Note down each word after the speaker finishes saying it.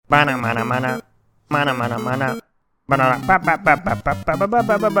Mana mana mana. Mana mana mana.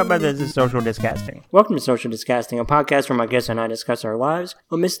 This is Social Discasting. Welcome to Social Discasting, a podcast where my guests and I discuss our lives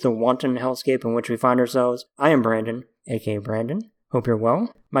amidst the wanton hellscape in which we find ourselves. I am Brandon, aka Brandon. Hope you're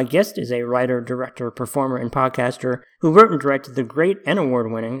well. My guest is a writer, director, performer, and podcaster who wrote and directed the great and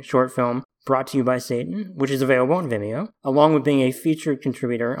award-winning short film Brought to You by Satan, which is available on Vimeo, along with being a featured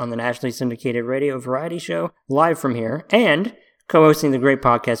contributor on the nationally syndicated radio variety show Live From Here, and co-hosting the great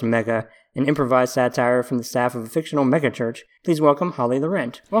podcast Mega, an improvised satire from the staff of a fictional megachurch. Please welcome Holly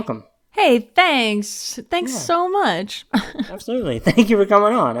Laurent. Welcome. Hey, thanks. Thanks so much. Absolutely. Thank you for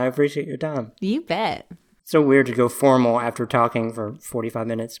coming on. I appreciate your time. You bet. So weird to go formal after talking for 45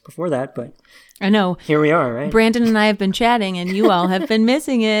 minutes before that, but I know. Here we are, right? Brandon and I have been chatting, and you all have been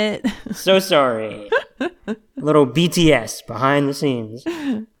missing it. So sorry. A little BTS behind the scenes.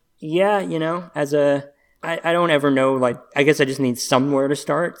 Yeah, you know, I don't ever know, I guess I just need somewhere to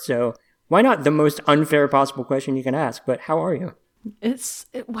start, so why not the most unfair possible question you can ask, but how are you?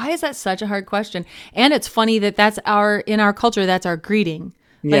 Why is that such a hard question? And it's funny that in our culture, that's our greeting.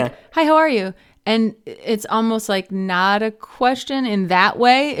 Yeah. Like, hi, how are you? And it's almost like not a question in that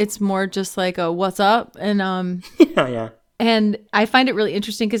way. It's more just like a what's up? And yeah. And I find it really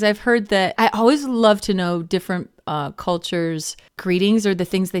interesting because I've heard that I always love to know different cultures' greetings or the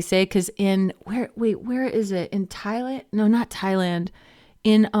things they say. Because where is it? In Thailand? No, not Thailand.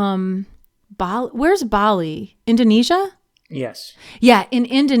 In Bali. Where's Bali? Indonesia? Yes. Yeah, in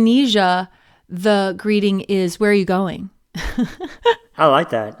Indonesia, the greeting is, where are you going? I like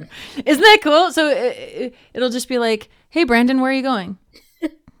that. Isn't that cool? So it'll just be like, hey, Brandon, where are you going?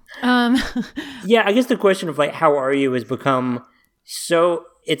 Yeah, I guess the question of how are you has become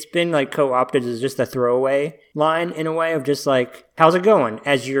it's been co-opted as just a throwaway line in a way of just how's it going?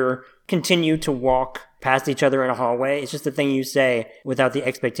 As you continue to walk past each other in a hallway, it's just a thing you say without the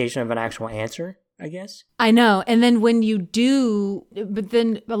expectation of an actual answer, I guess. I know. And then when you do, but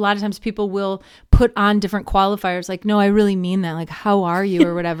then a lot of times people will put on different qualifiers like, no, I really mean that. Like, how are you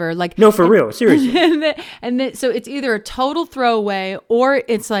or whatever. No, for real. Seriously. So it's either a total throwaway or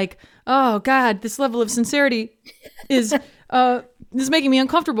it's like, oh God, this level of sincerity is making me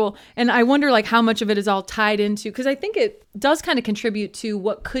uncomfortable. And I wonder how much of it is all tied into, because I think it does kind of contribute to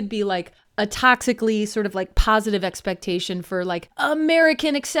what could be a toxically sort of positive expectation for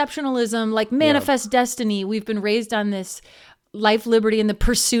American exceptionalism, manifest destiny. We've been raised on this life, liberty, and the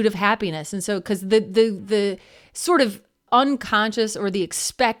pursuit of happiness. And so, because the sort of unconscious or the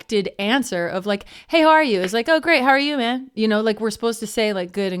expected answer of hey, how are you? Is oh, great. How are you, man? You know, we're supposed to say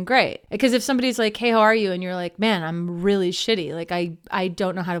good and great. Because if somebody's hey, how are you? And you're man, I'm really shitty. I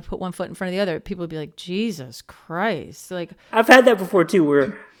don't know how to put one foot in front of the other. People would be Jesus Christ. I've had that before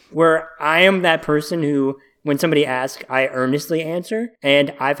too, where I am that person who, when somebody asks, I earnestly answer.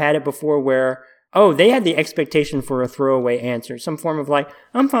 And I've had it before where, they had the expectation for a throwaway answer, some form of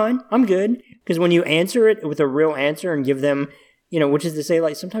I'm fine, I'm good. Because when you answer it with a real answer and give them, which is to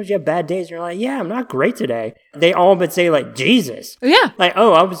say, sometimes you have bad days, and you're yeah, I'm not great today. They all but say, Jesus. Yeah.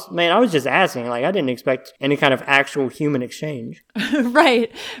 I was just asking. I didn't expect any kind of actual human exchange.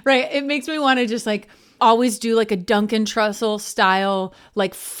 Right. It makes me want to just always do a Duncan Trussell style,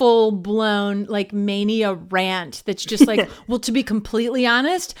 full blown, mania rant that's just well, to be completely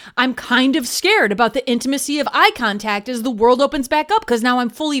honest, I'm kind of scared about the intimacy of eye contact as the world opens back up because now I'm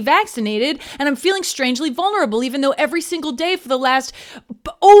fully vaccinated and I'm feeling strangely vulnerable, even though every single day for the last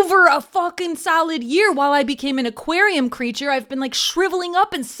over a fucking solid year while I became an aquarium creature, I've been shriveling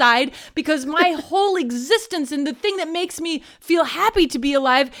up inside because my whole existence and the thing that makes me feel happy to be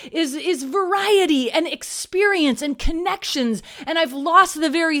alive is variety and experience and connections, and I've lost the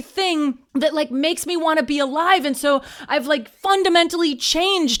very thing that makes me want to be alive. And so I've fundamentally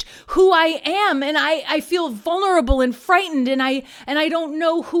changed who I am, and I feel vulnerable and frightened, and I don't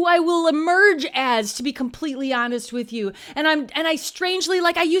know who I will emerge as, to be completely honest with you. And I strangely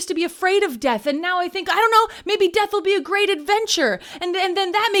I used to be afraid of death, and now I think, I don't know, maybe death will be a great adventure. And then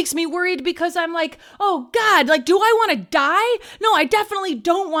that makes me worried because I'm oh God, do I want to die? No, I definitely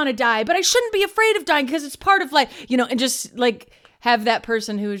don't want to die, but I shouldn't be afraid of dying because it's part of life, and just have that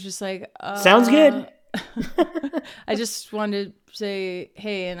person who is just sounds good. I just wanted to say,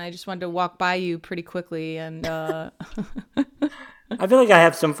 hey, and I just wanted to walk by you pretty quickly. And I feel I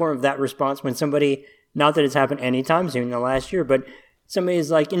have some form of that response when somebody, not that it's happened anytime soon in the last year, but somebody's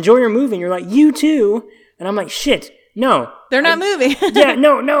enjoy your movie, and you're you too. And I'm shit, No. They're not moving. Yeah,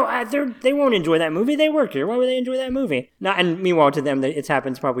 no, they won't enjoy that movie. They work here. Why would they enjoy that movie? No, and meanwhile, to them, it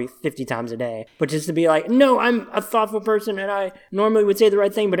happens probably 50 times a day. But just to be like, no, I'm a thoughtful person, and I normally would say the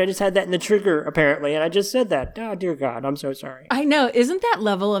right thing, but I just had that in the trigger, apparently, and I just said that. Oh, dear God, I'm so sorry. I know. Isn't that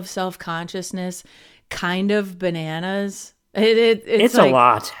level of self-consciousness kind of bananas? It's like, a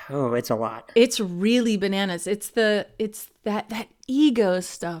lot. Oh, it's a lot. It's really bananas. It's that ego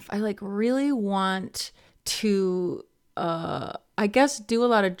stuff. I like really want to I guess do a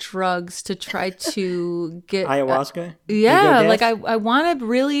lot of drugs to try to get ayahuasca. Yeah, like I want to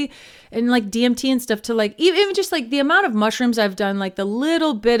really, and like DMT and stuff, to like even just like the amount of mushrooms I've done, like the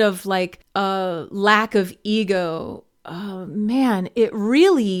little bit of like lack of ego. Man, it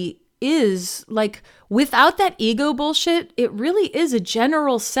really is like, without that ego bullshit, it really is a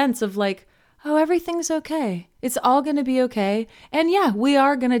general sense of like, oh, everything's okay. It's all going to be okay. And yeah, we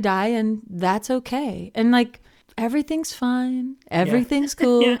are going to die, and that's okay. And like, everything's fine. Everything's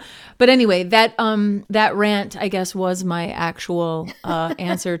cool. Yeah. But anyway, that rant, I guess, was my actual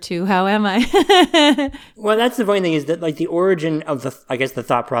answer to how am I? Well, that's the funny thing, is that like the origin of the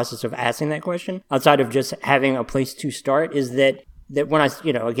thought process of asking that question, outside of just having a place to start, is that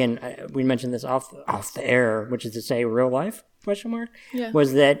when we mentioned this off the air, which is to say real life, ? Yeah.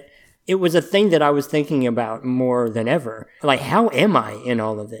 Was that it was a thing that I was thinking about more than ever. Like, how am I in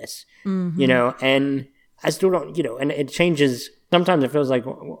all of this? Mm-hmm. And I still don't, and it changes. Sometimes it feels like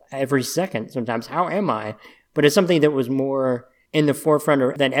every second, sometimes, how am I? But it's something that was more in the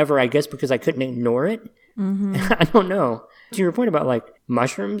forefront than ever, I guess, because I couldn't ignore it. Mm-hmm. I don't know. To your point about like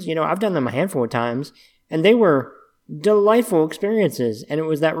mushrooms, I've done them a handful of times, and they were delightful experiences. And it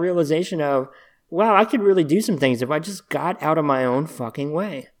was that realization of, wow, I could really do some things if I just got out of my own fucking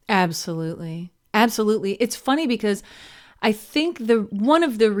way. Absolutely. Absolutely. It's funny because I think one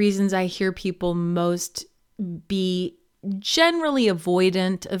of the reasons I hear people most be generally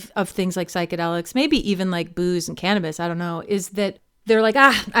avoidant of things like psychedelics, maybe even like booze and cannabis, I don't know, is that they're like,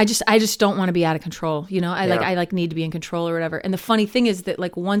 I just don't want to be out of control. I need to be in control or whatever. And the funny thing is that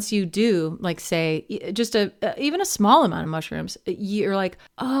like, once you do, like, say just even a small amount of mushrooms, you're like,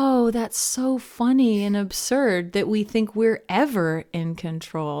 oh, that's so funny and absurd that we think we're ever in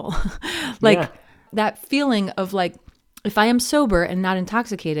control. That feeling of like, if I am sober and not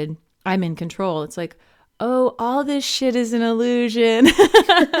intoxicated, I'm in control. It's like, oh, all this shit is an illusion.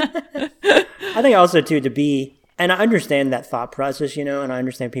 I think also too, and I understand that thought process, and I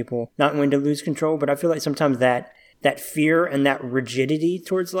understand people not wanting to lose control, but I feel like sometimes that fear and that rigidity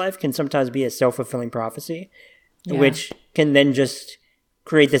towards life can sometimes be a self-fulfilling prophecy, which can then just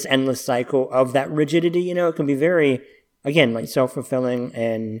create this endless cycle of that rigidity. It can be very, again, like self-fulfilling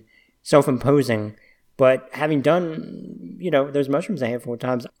and self-imposing. But having done, those mushrooms a handful of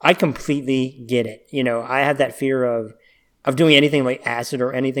times, I completely get it. I have that fear of doing anything like acid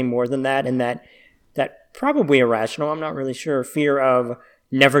or anything more than that, and that probably irrational, I'm not really sure, fear of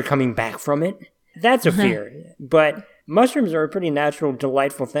never coming back from it. That's a fear. But mushrooms are a pretty natural,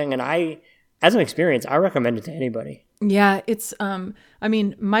 delightful thing, and as an experience, I recommend it to anybody. Yeah, it's,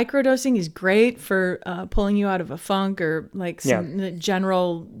 microdosing is great for pulling you out of a funk or like some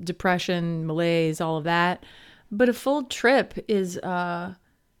general depression, malaise, all of that. But a full trip is, wow,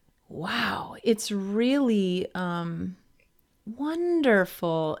 it's really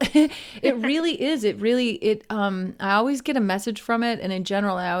wonderful. It really is. I always get a message from it. And in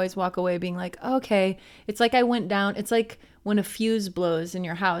general, I always walk away being like, okay, it's like I went down. It's like when a fuse blows in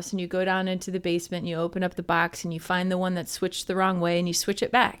your house and you go down into the basement and you open up the box and you find the one that switched the wrong way and you switch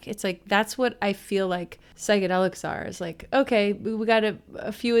it back. It's like, that's what I feel like psychedelics are. It's like, okay, we got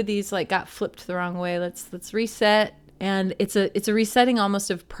a few of these like got flipped the wrong way. Let's reset. And it's a resetting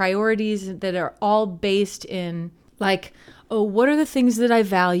almost of priorities that are all based in like, oh, what are the things that I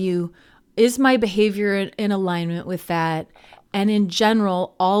value? Is my behavior in alignment with that? And in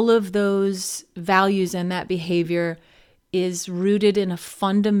general, all of those values and that behavior is rooted in a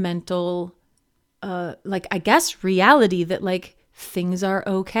fundamental, reality that like things are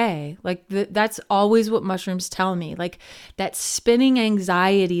okay. Like that's always what mushrooms tell me. Like that spinning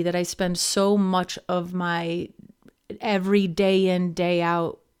anxiety that I spend so much of my every day in, day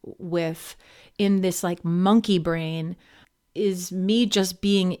out with in this like monkey brain is me just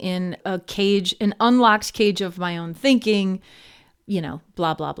being in a cage, an unlocked cage of my own thinking,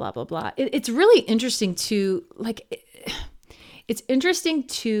 blah, blah, blah, blah, blah. It's really interesting to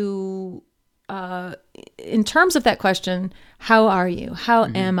in terms of that question, how are you? How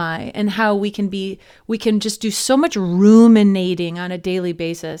am I? And how we can just do so much ruminating on a daily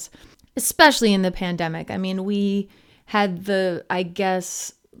basis, especially in the pandemic. I mean, we had the, I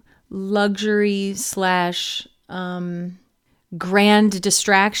guess, luxury / grand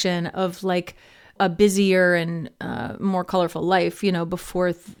distraction of like a busier and more colorful life,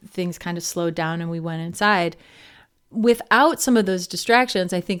 before things kind of slowed down and we went inside. Without some of those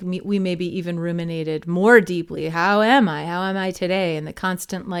distractions, I think we maybe even ruminated more deeply. How am I today? And the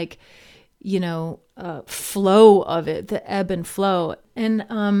constant flow of it, the ebb and flow. And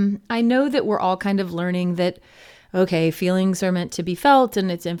I know that we're all kind of learning that, okay, feelings are meant to be felt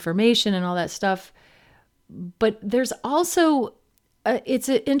and it's information and all that stuff. But there's also, it's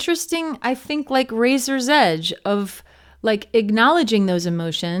an interesting, I think, like razor's edge of like acknowledging those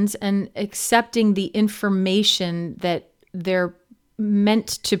emotions and accepting the information that they're meant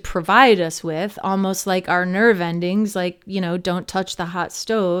to provide us with, almost like our nerve endings, like, don't touch the hot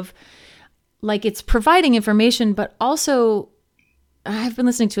stove. Like it's providing information, but also I've been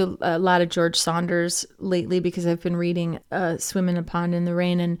listening to a lot of George Saunders lately because I've been reading Swim in a Pond in the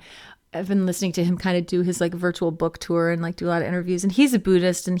Rain, and I've been listening to him kind of do his like virtual book tour and like do a lot of interviews. And he's a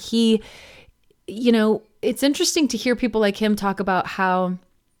Buddhist, and he, it's interesting to hear people like him talk about how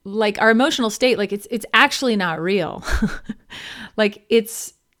like our emotional state, like it's actually not real. Like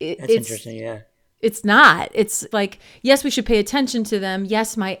it's interesting. Yeah. It's not. It's like, yes, we should pay attention to them.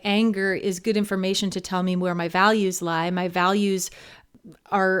 Yes, my anger is good information to tell me where my values lie. My values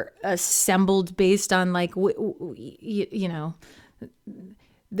are assembled based on like,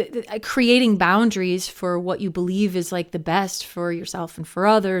 creating boundaries for what you believe is like the best for yourself and for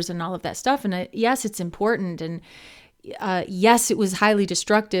others and all of that stuff. And yes, it's important. And yes, it was highly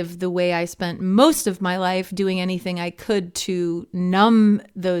destructive the way I spent most of my life doing anything I could to numb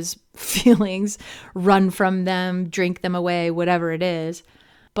those feelings, run from them, drink them away, whatever it is.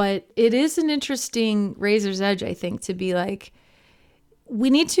 But it is an interesting razor's edge, I think, to be like, we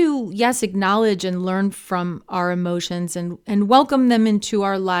need to, yes, acknowledge and learn from our emotions and welcome them into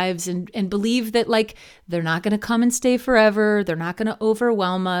our lives and believe that like they're not going to come and stay forever. They're not going to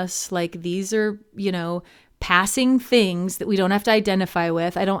overwhelm us. Like these are, passing things that we don't have to identify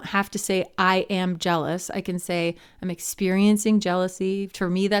with. I don't have to say I am jealous. I can say I'm experiencing jealousy. For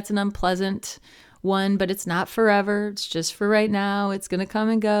me, that's an unpleasant one, but it's not forever. It's just for right now. It's going to come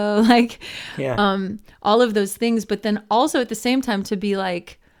and go. Like, all of those things. But then also at the same time to be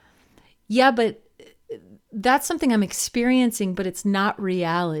like, yeah, but that's something I'm experiencing, but it's not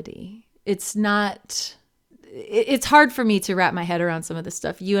reality. It's hard for me to wrap my head around some of this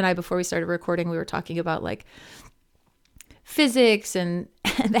stuff. You and I, before we started recording, we were talking about like physics and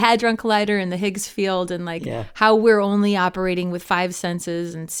the Hadron Collider and the Higgs field and like how we're only operating with 5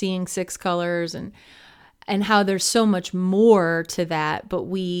 senses and seeing 6 colors and how there's so much more to that. But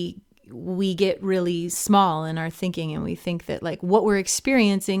we get really small in our thinking and we think that like what we're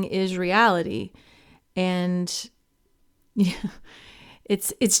experiencing is reality. And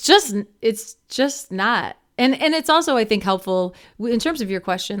it's just not. And it's also, I think, helpful in terms of your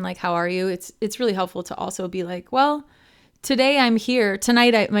question, like, how are you? It's really helpful to also be like, well, today I'm here.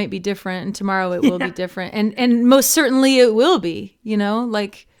 Tonight it might be different, and tomorrow it will be different. And most certainly it will be,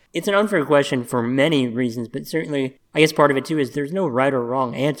 like. It's an unfair question for many reasons, but certainly, I guess part of it too is there's no right or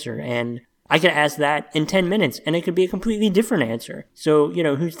wrong answer. And I could ask that in 10 minutes and it could be a completely different answer. So,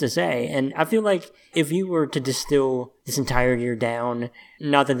 who's to say? And I feel like if you were to distill this entire year down,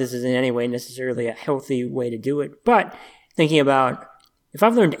 not that this is in any way necessarily a healthy way to do it, but thinking about if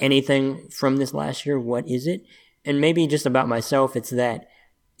I've learned anything from this last year, what is it? And maybe just about myself, it's that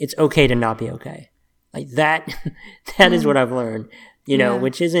it's okay to not be okay. Like that is what I've learned,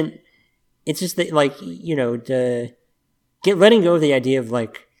 which isn't, it's just that like, letting go of the idea of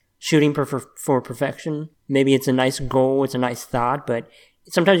like, shooting for perfection. Maybe it's a nice goal, it's a nice thought, but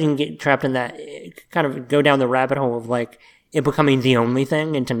sometimes you can get trapped in that, kind of go down the rabbit hole of like it becoming the only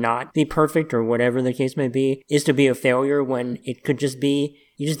thing, and to not be perfect or whatever the case may be is to be a failure when it could just be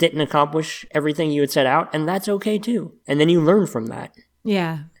you just didn't accomplish everything you had set out, and that's okay too. And then you learn from that.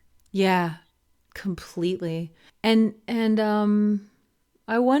 Yeah, completely. And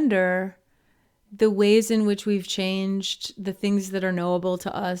I wonder the ways in which we've changed, the things that are knowable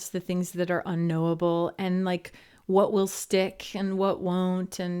to us, the things that are unknowable, and like what will stick and what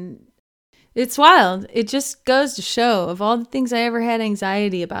won't. And it's wild. It just goes to show, of all the things I ever had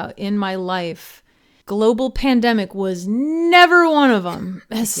anxiety about in my life, global pandemic was never one of them.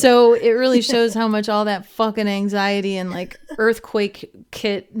 So it really shows how much all that fucking anxiety and like earthquake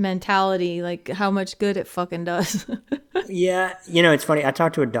kit mentality, like how much good it fucking does. Yeah. It's funny. I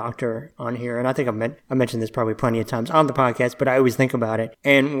talked to a doctor on here, and I think I mentioned this probably plenty of times on the podcast, but I always think about it.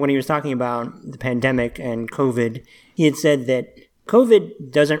 And when he was talking about the pandemic and COVID, he had said that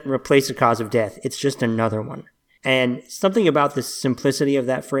COVID doesn't replace the cause of death. It's just another one. And something about the simplicity of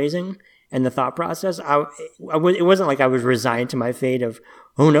that phrasing and the thought process, it wasn't like I was resigned to my fate of,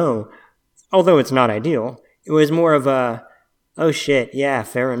 oh no, although it's not ideal. It was more of a, oh shit, yeah,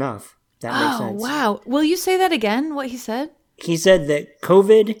 fair enough. That makes sense. Oh, wow. Will you say that again, what he said? He said that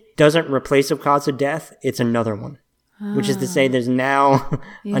COVID doesn't replace a cause of death, it's another one. Which is to say there's now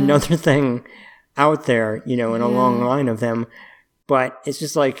another thing out there, in a long line of them. But it's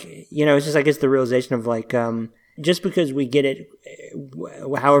just like, it's the realization of like, just because we get it,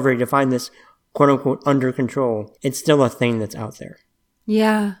 however you define this, quote unquote, under control, it's still a thing that's out there.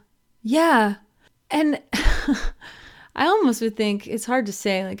 Yeah. Yeah. And I almost would think it's hard to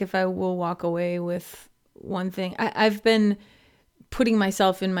say, like, if I will walk away with one thing. I've been putting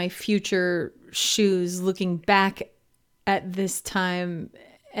myself in my future shoes, looking back at this time,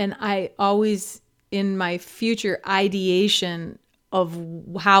 and I always, in my future ideation of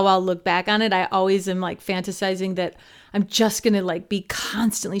how I'll look back on it, I always am like fantasizing that I'm just gonna like be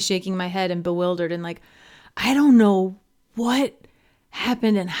constantly shaking my head and bewildered and like, I don't know what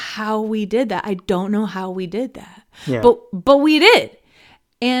happened and how we did that. I don't know how we did that, but we did.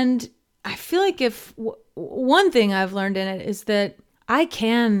 And I feel like if one thing I've learned in it is that I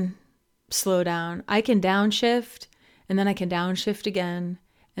can slow down, I can downshift, and then I can downshift again,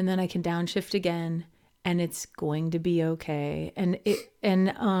 and then I can downshift again, and it's going to be okay. And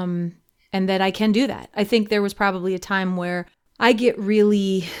that I can do that. I think there was probably a time where I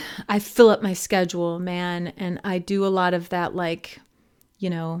fill up my schedule, man, and I do a lot of that, like,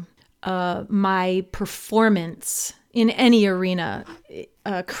 my performance in any arena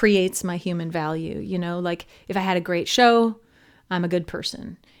creates my human value. Like if I had a great show, I'm a good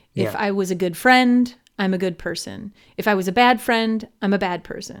person. Yeah. If I was a good friend, I'm a good person. If I was a bad friend, I'm a bad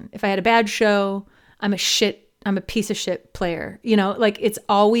person. If I had a bad show, I'm a piece of shit player. Like it's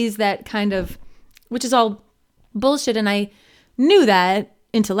always that kind of, which is all bullshit. And I knew that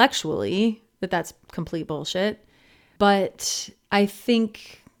intellectually, that's complete bullshit. But I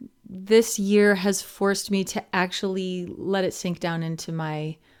think this year has forced me to actually let it sink down into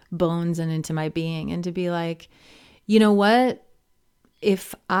my bones and into my being, and to be like, you know what?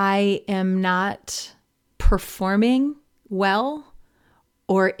 If I am not performing well,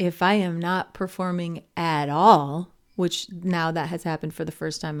 or if I am not performing at all, which now that has happened for the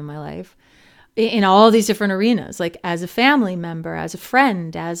first time in my life, in all these different arenas, like as a family member, as a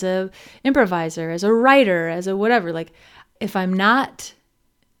friend, as a improviser, as a writer, as a whatever, like if I'm not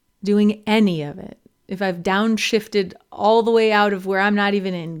doing any of it, if I've downshifted all the way out of where I'm not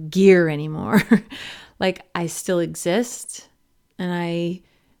even in gear anymore, like I still exist and I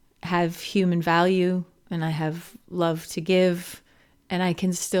have human value and I have love to give, and I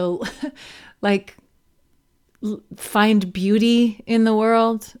can still like find beauty in the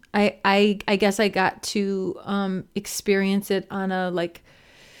world. I guess I got to experience it on a like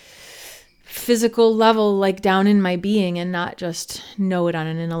physical level, like down in my being, and not just know it on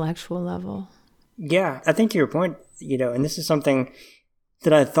an intellectual level. Yeah, I think to your point, and this is something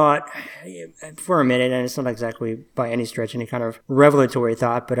that I thought for a minute, and it's not exactly by any stretch any kind of revelatory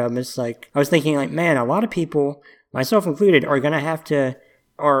thought, but I was thinking like, man, a lot of people, myself included,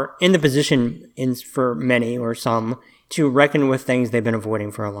 are in the position for many or some to reckon with things they've been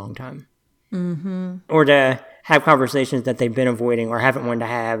avoiding for a long time. Mm-hmm. Or to have conversations that they've been avoiding or haven't wanted to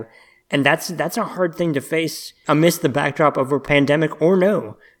have. And that's a hard thing to face amidst the backdrop of a pandemic or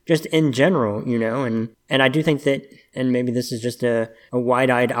no, just in general, and I do think that, and maybe this is just a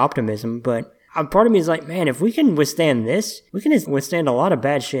wide-eyed optimism, but a part of me is like, man, if we can withstand this, we can withstand a lot of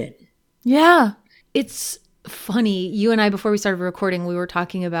bad shit. Yeah. It's funny. You and I, before we started recording, we were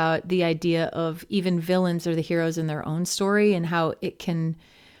talking about the idea of even villains are the heroes in their own story and how it can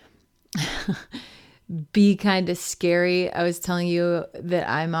be kind of scary. I was telling you that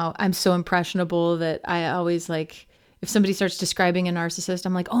I'm so impressionable that I always like, if somebody starts describing a narcissist,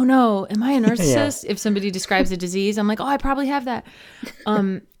 I'm like, oh no, am I a narcissist? Yeah. If somebody describes a disease, I'm like, oh, I probably have that.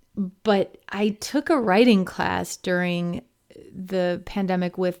 But I took a writing class during the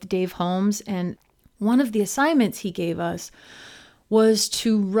pandemic with Dave Holmes, and one of the assignments he gave us was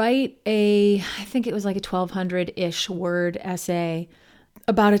to write I think it was like a 1,200-ish word essay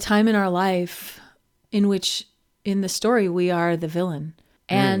about a time in our life in which, in the story, we are the villain.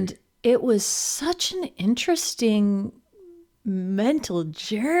 And it was such an interesting mental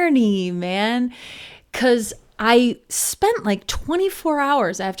journey, man, because I spent like 24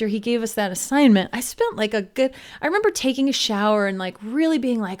 hours after he gave us that assignment. I spent like I remember taking a shower and like really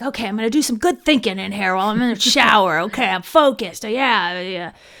being like, okay, I'm going to do some good thinking in here while I'm in the shower. Okay, I'm focused.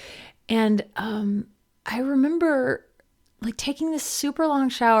 Yeah. And I remember like taking this super long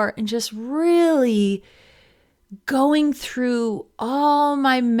shower and just really going through all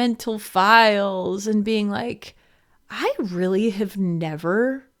my mental files and being like, I really have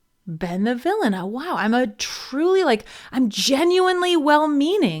never been the villain. Oh, wow. I'm genuinely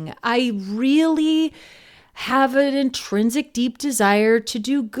well-meaning. I really have an intrinsic deep desire to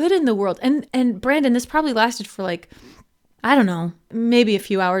do good in the world. And Brandon, this probably lasted for like, I don't know, maybe a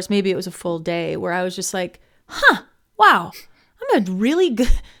few hours, maybe it was a full day where I was just like, wow, I'm a really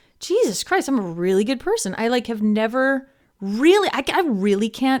good, Jesus Christ, I'm a really good person. I like have never really, I really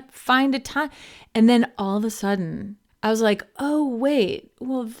can't find a time. And then all of a sudden I was like, oh, wait,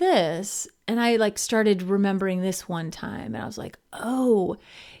 well, this. And I like started remembering this one time. And I was like, oh,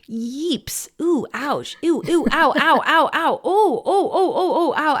 yeeps. Ooh, ouch. Ooh, ow, ow, ow, ow.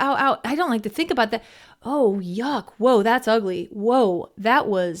 Oh, ow, ow, ow. I don't like to think about that. Oh, yuck. Whoa, that's ugly. Whoa, that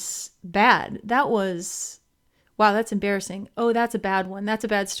was bad. Wow, that's embarrassing. Oh, that's a bad one. That's a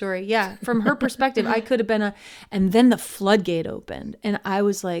bad story. Yeah. From her perspective, I could have been and then the floodgate opened and I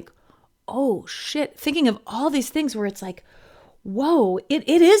was like, oh shit. Thinking of all these things where it's like, whoa, it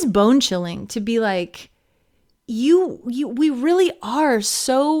is bone chilling to be like, we really are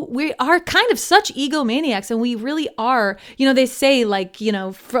we are kind of such egomaniacs, and we really are, they say like,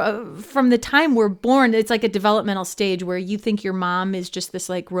 from the time we're born, it's like a developmental stage where you think your mom is just this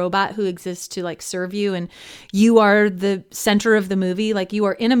like robot who exists to like serve you, and you are the center of the movie. Like you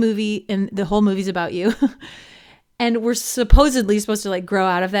are in a movie and the whole movie's about you. And we're supposedly supposed to like grow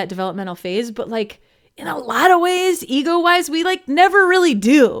out of that developmental phase, but like, in a lot of ways, ego-wise, we like never really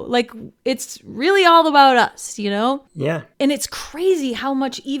do. Like it's really all about us, Yeah. And it's crazy how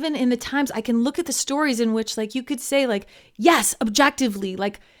much even in the times I can look at the stories in which like you could say like, yes, objectively,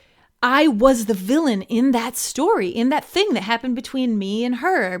 like I was the villain in that story, in that thing that happened between me and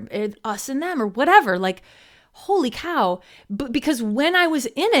her, or us and them, or whatever. Like, holy cow. But because when I was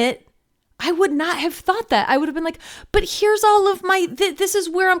in it, I would not have thought that. I would have been like, but here's all of my, this is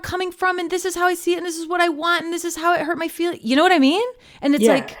where I'm coming from, and this is how I see it, and this is what I want, and this is how it hurt my feelings. You know what I mean? And it's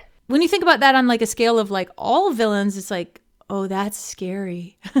like, when you think about that on like a scale of like all villains, it's like, oh, that's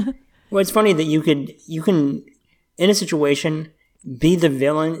scary. Well, it's funny that you can, in a situation, be the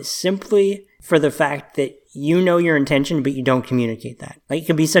villain simply for the fact that you know your intention, but you don't communicate that. Like, it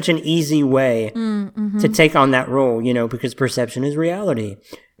can be such an easy way to take on that role, because perception is reality,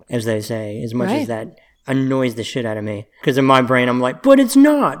 as they say, as much as that annoys the shit out of me. Because in my brain, I'm like, but it's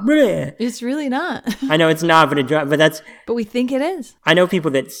not. Bleh. It's really not. I know it's not, but we think it is. I know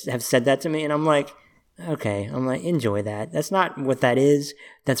people that have said that to me, and I'm like, okay. I'm like, enjoy that. That's not what that is.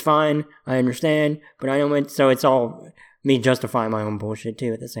 That's fine. I understand. But I know it. So it's all me justifying my own bullshit,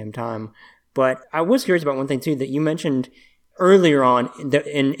 too, at the same time. But I was curious about one thing, too, that you mentioned earlier on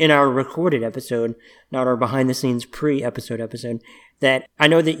in our recorded episode, not our behind-the-scenes pre-episode episode, that I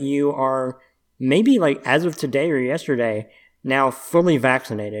know that you are maybe like as of today or yesterday now fully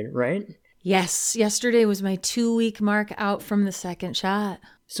vaccinated, right? Yes. Yesterday was my 2-week mark out from the second shot.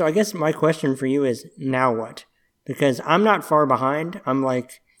 So I guess my question for you is, now what? Because I'm not far behind. I'm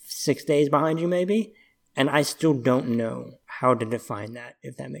like 6 days behind you maybe. And I still don't know how to define that,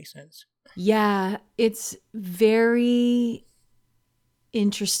 if that makes sense. Yeah, it's very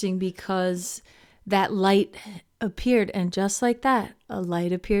interesting because that light appeared, and just like that, a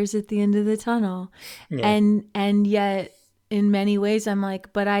light appears at the end of the tunnel. Yeah. And yet in many ways I'm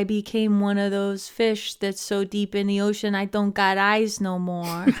like, but I became one of those fish that's so deep in the ocean I don't got eyes no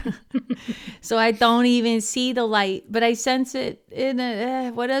more. So I don't even see the light, but I sense it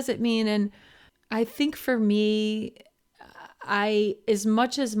in what does it mean? And I think for me, as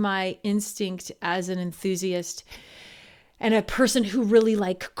much as my instinct as an enthusiast and a person who really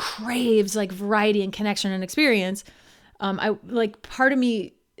like craves like variety and connection and experience, I like part of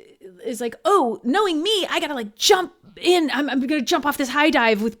me is like, oh, knowing me, I gotta like jump in. I'm gonna jump off this high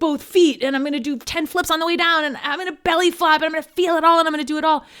dive with both feet, and I'm gonna do 10 flips on the way down, and I'm gonna belly flop, and I'm gonna feel it all, and I'm gonna do it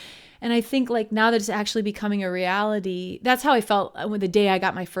all. And I think like now that it's actually becoming a reality, that's how I felt when the day I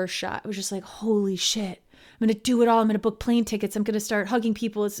got my first shot. It was just like, holy shit, I'm gonna do it all. I'm gonna book plane tickets. I'm gonna start hugging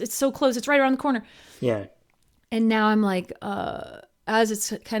people. It's so close. It's right around the corner. Yeah. And now I'm like, as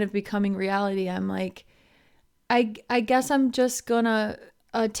it's kind of becoming reality, I'm like, I guess I'm just gonna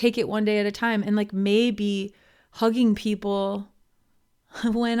take it one day at a time, and like maybe hugging people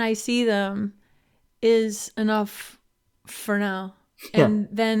when I see them is enough for now. Yeah. And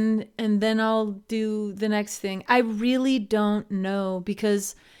then I'll do the next thing. I really don't know,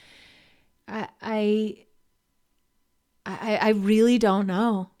 because I really don't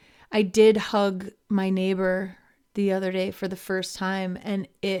know. I did hug my neighbor the other day for the first time, and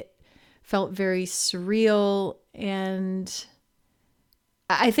it felt very surreal, and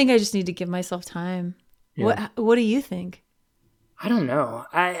I think I just need to give myself time. Yeah. What do you think? I don't know.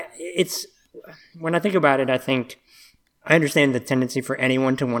 When I think about it, I understand the tendency for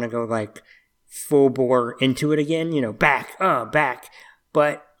anyone to want to go like full bore into it again, back.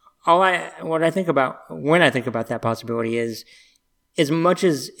 But what I think about when I think about that possibility is, as much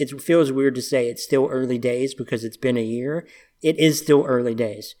as it feels weird to say it's still early days because it's been a year, it is still early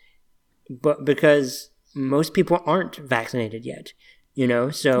days. But because most people aren't vaccinated yet,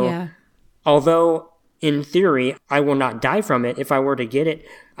 so although in theory I will not die from it if I were to get it,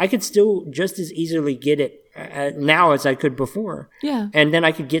 I could still just as easily get it now as I could before. Yeah. And then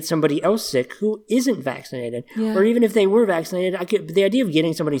I could get somebody else sick who isn't vaccinated. Yeah. Or even if they were vaccinated, the idea of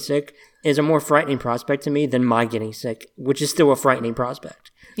getting somebody sick is a more frightening prospect to me than my getting sick, which is still a frightening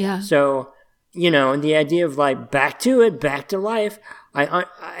prospect. Yeah. So, the idea of like back to it, back to life,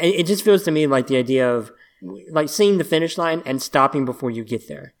 it just feels to me like the idea of like seeing the finish line and stopping before you get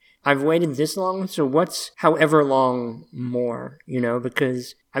there. I've waited this long, so what's however long more,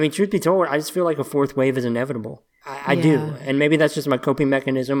 because, truth be told, I just feel like a fourth wave is inevitable. I do. And maybe that's just my coping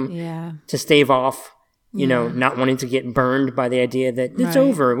mechanism to stave off, not wanting to get burned by the idea that it's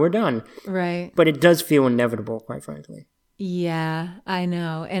over, we're done. Right. But it does feel inevitable, quite frankly. Yeah, I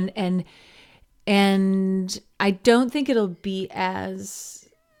know. And I don't think it'll be as...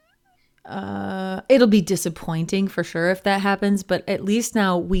 it'll be disappointing for sure if that happens, but at least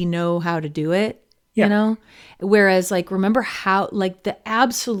now we know how to do it, whereas like, remember how like how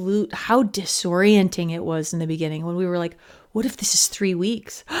disorienting it was in the beginning when we were like, what if this is 3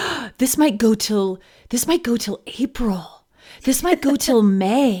 weeks? This might go till April. This might go till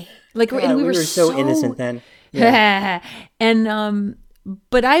May. Like, and we were so innocent then. And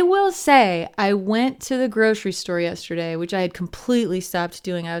but I will say, I went to the grocery store yesterday, which I had completely stopped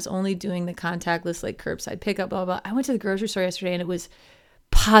doing. I was only doing the contactless, like curbside pickup, blah, blah, blah. I went to the grocery store yesterday and it was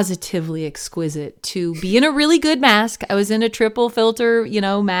positively exquisite to be in a really good mask. I was in a triple filter,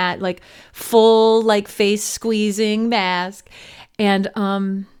 matte, like full, like face squeezing mask. And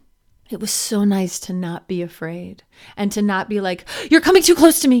it was so nice to not be afraid and to not be like, you're coming too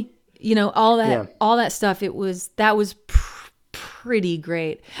close to me. All that stuff. That was pretty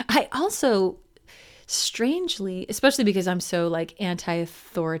great. I also, strangely, especially because I'm so like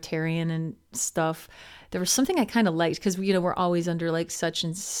anti-authoritarian and stuff, there was something I kind of liked because we're always under like such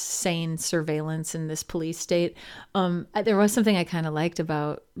insane surveillance in this police state. There was something I kind of liked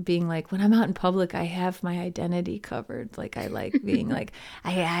about being like, when I'm out in public, I have my identity covered. Like I like being like,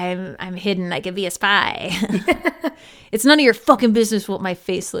 I'm hidden. I could be a spy. It's none of your fucking business what my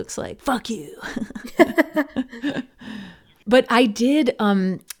face looks like. Fuck you. But I did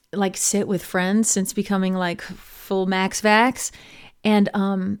like sit with friends since becoming like full max vax. And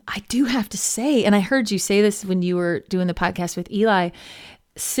I do have to say, and I heard you say this when you were doing the podcast with Eli,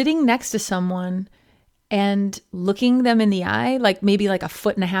 sitting next to someone and looking them in the eye, like maybe like a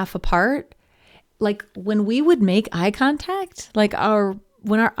foot and a half apart, like when we would make eye contact, like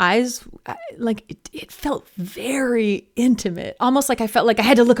when our eyes, like it felt very intimate, almost like I felt like I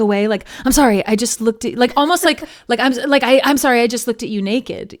had to look away. Like, I'm sorry, I just looked at, like almost like I'm sorry, I just looked at you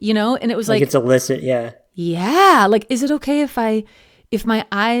naked, and it was like it's illicit. Yeah. Yeah. Like, is it okay if my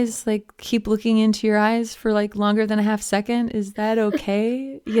eyes like keep looking into your eyes for like longer than a half second? Is that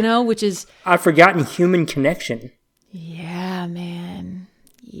okay? Which is, I've forgotten human connection. Yeah, man.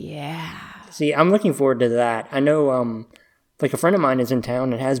 Yeah. See, I'm looking forward to that. I know, like a friend of mine is in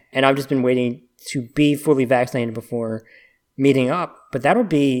town and I've just been waiting to be fully vaccinated before meeting up. But that'll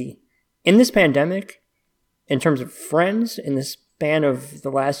be, in this pandemic, in terms of friends, in the span of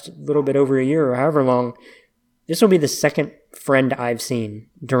the last little bit over a year or however long, this will be the second friend I've seen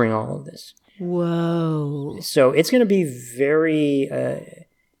during all of this. Whoa. So it's going to be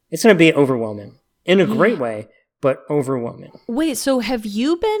it's going to be overwhelming in a great way, but overwhelming. Wait, so have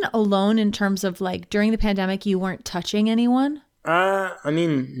you been alone in terms of like during the pandemic you weren't touching anyone?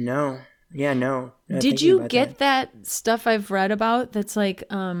 No. Yeah, no. Did you get that stuff I've read about that's like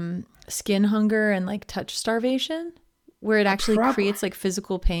skin hunger and like touch starvation? Where it actually creates like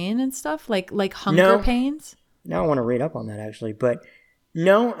physical pain and stuff? Like hunger pains? Now I want to read up on that actually. But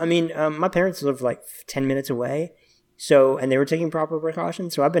no, my parents live like 10 minutes away. And they were taking proper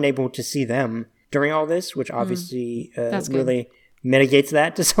precautions. So I've been able to see them during all this, which obviously really mitigates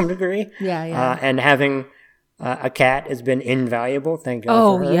that to some degree. Yeah. And having a cat has been invaluable. Thank God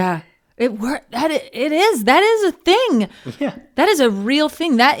for her. Oh, yeah. It is. That is a thing. Yeah. That is a real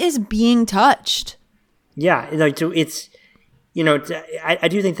thing. That is being touched. Yeah. Like, so it's, I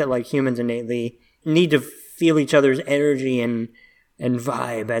do think that like humans innately need to feel each other's energy and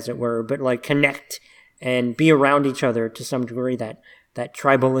vibe, as it were, but like connect and be around each other to some degree, that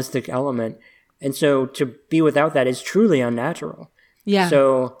tribalistic element. And so to be without that is truly unnatural. Yeah.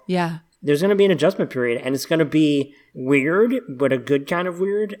 So yeah. There's going to be an adjustment period, and it's going to be weird, but a good kind of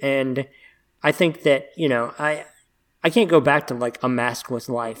weird. And I think that, I can't go back to like a maskless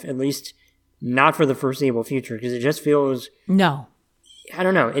life, at least not for the foreseeable future, because it just feels... No. I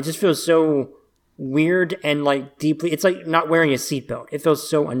don't know. It just feels so weird and like deeply... It's like not wearing a seatbelt. It feels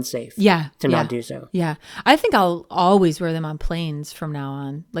so unsafe to not do so. Yeah. I think I'll always wear them on planes from now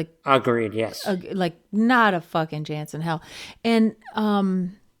on. Like, agreed, yes. Like not a fucking chance in hell. And,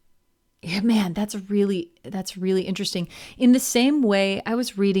 yeah, man, that's really interesting. In the same way, I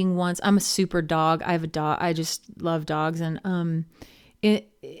was reading once, I'm a super dog. I have a dog. I just love dogs. And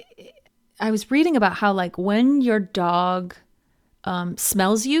I was reading about how like when your dog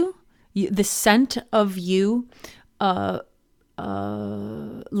smells you, the scent of you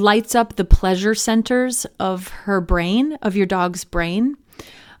lights up the pleasure centers of her brain, of your dog's brain.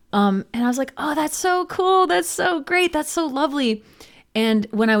 And I was like, oh, that's so cool. That's so great. That's so lovely. And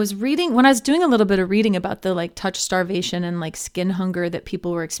when I was doing a little bit of reading about the like touch starvation and like skin hunger that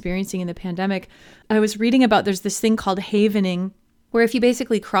people were experiencing in the pandemic, I was reading about there's this thing called havening, where if you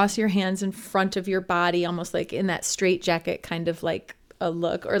basically cross your hands in front of your body, almost like in that straitjacket kind of like a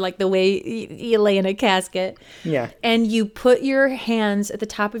look, or like the way you lay in a casket. Yeah. And you put your hands at the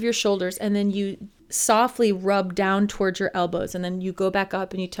top of your shoulders, and then you softly rub down towards your elbows, and then you go back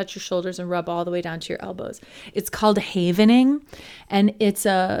up and you touch your shoulders and rub all the way down to your elbows. It's called havening, and it's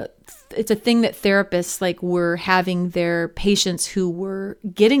a thing that therapists like were having their patients who were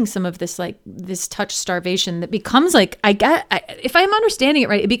getting some of this like this touch starvation that becomes like if I'm understanding it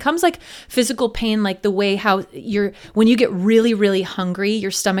right, it becomes like physical pain, like the way how when you get really, really hungry,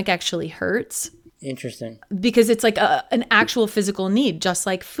 your stomach actually hurts. Interesting. Because it's like an actual physical need, just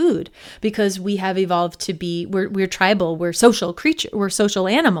like food, because we have evolved to be, we're tribal, we're social creatures, we're social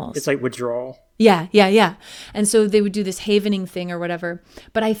animals. It's like withdrawal. Yeah. And so they would do this havening thing or whatever.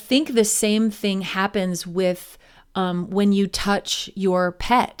 But I think the same thing happens with when you touch your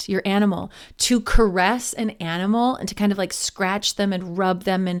pet, your animal, to caress an animal and to kind of like scratch them and rub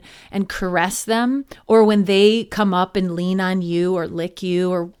them and caress them, or when they come up and lean on you or lick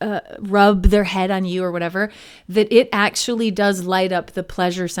you or rub their head on you or whatever, that it actually does light up the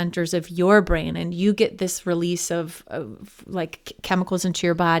pleasure centers of your brain, and you get this release of like chemicals into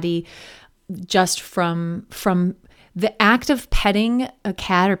your body just from the act of petting a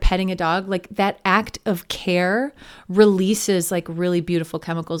cat or petting a dog. Like that act of care releases like really beautiful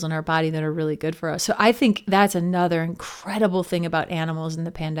chemicals in our body that are really good for us. So I think that's another incredible thing about animals in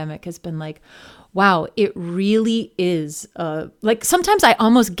the pandemic has been like, wow, it really is. Like sometimes I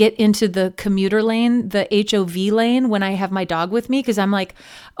almost get into the commuter lane, the HOV lane when I have my dog with me, because I'm like,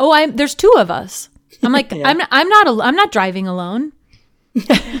 there's two of us. I'm like, yeah. I'm not driving alone.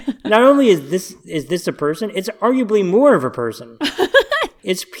 Not only is this a person, it's arguably more of a person.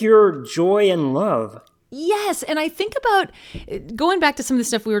 It's pure joy and love. Yes, and I think about going back to some of the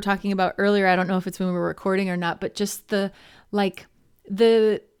stuff we were talking about earlier. I don't know if it's when we were recording or not, but just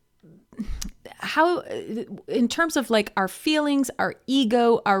how in terms of like our feelings, our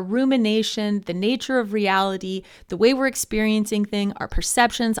ego, our rumination, the nature of reality, the way we're experiencing things, our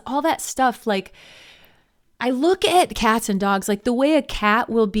perceptions, all that stuff, like I look at cats and dogs, like the way a cat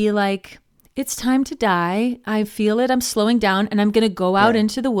will be like, it's time to die. I feel it. I'm slowing down and I'm going to go out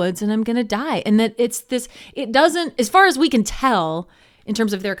into the woods and I'm going to die. And that it doesn't, as far as we can tell in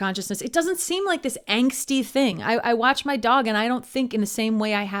terms of their consciousness, it doesn't seem like this angsty thing. I watch my dog and I don't think in the same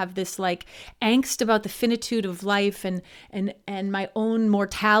way I have this like angst about the finitude of life and my own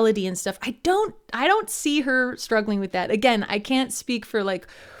mortality and stuff. I don't see her struggling with that. Again, I can't speak for like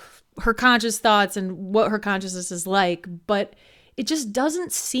her conscious thoughts and what her consciousness is like, but it just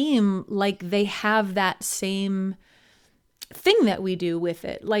doesn't seem like they have that same thing that we do with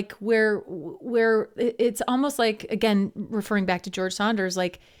it. Like where it's almost like, again, referring back to George Saunders,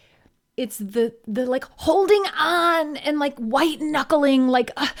 like it's the like holding on and like white knuckling, like,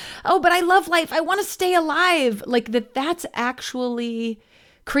 oh, but I love life. I want to stay alive. Like that's actually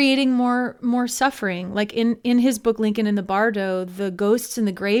creating more suffering. Like in his book, Lincoln in the Bardo, the ghosts in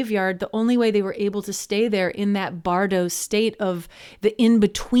the graveyard, the only way they were able to stay there in that Bardo state of the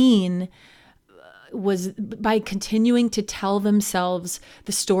in-between was by continuing to tell themselves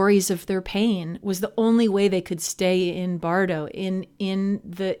the stories of their pain. Was the only way they could stay in Bardo, in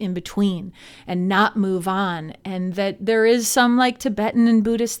the in-between, and not move on. And that there is some like Tibetan and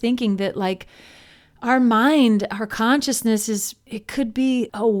Buddhist thinking that like our mind, our consciousness it could be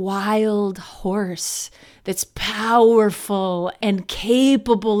a wild horse that's powerful and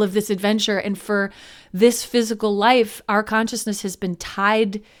capable of this adventure. And for this physical life, our consciousness has been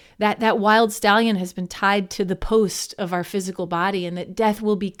tied that wild stallion has been tied to the post of our physical body, and that death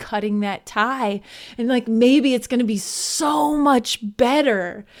will be cutting that tie. And like, maybe it's going to be so much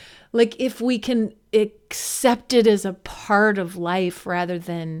better, like if we can accept it as a part of life rather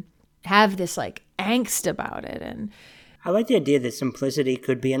than have this like angst about it. And I like the idea that simplicity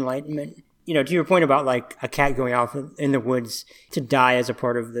could be enlightenment. You know, to your point about like a cat going off in the woods to die as a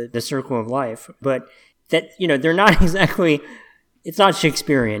part of the circle of life, but that, you know, they're not exactly, it's not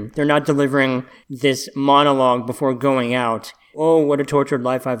Shakespearean. They're not delivering this monologue before going out. Oh, what a tortured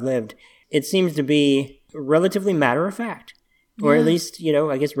life I've lived. It seems to be relatively matter of fact, or at least, you know,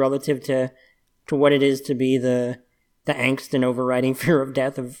 I guess relative to what it is to be the angst and overriding fear of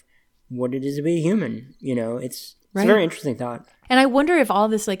death of what it is to be a human. You know, it's a very interesting thought. And I wonder if all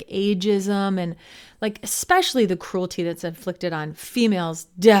this like ageism and like especially the cruelty that's inflicted on females,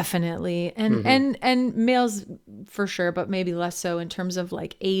 definitely, and males for sure, but maybe less so in terms of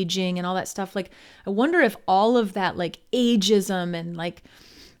like aging and all that stuff. Like, I wonder if all of that like ageism and like,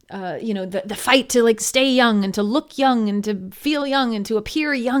 you know, the fight to like stay young and to look young and to feel young and to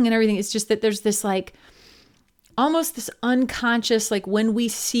appear young and everything. It's just that there's this like almost this unconscious, like when we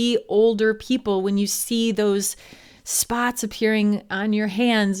see older people, when you see those spots appearing on your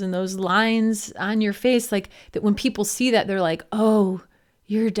hands and those lines on your face, like that when people see that, they're like, oh,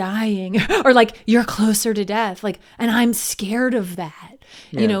 you're dying, or like you're closer to death, like, and I'm scared of that,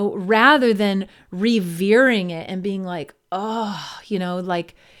 you know, rather than revering it and being like, oh, you know,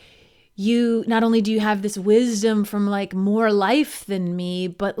 like you, not only do you have this wisdom from like more life than me,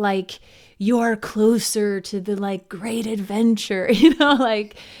 but like you're closer to the like great adventure, you know,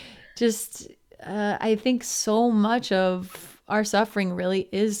 like just, I think so much of our suffering really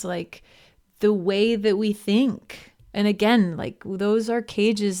is like the way that we think. And again, like those are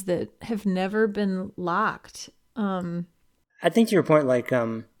cages that have never been locked. I think to your point, like,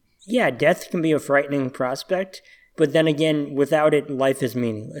 yeah, death can be a frightening prospect, but then again, without it, life is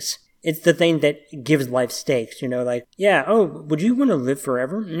meaningless. It's the thing that gives life stakes, you know, like, yeah, oh, would you want to live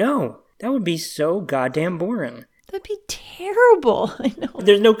forever? No, that would be so goddamn boring. That'd be terrible. I know.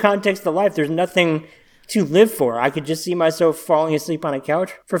 There's no context to life. There's nothing to live for. I could just see myself falling asleep on a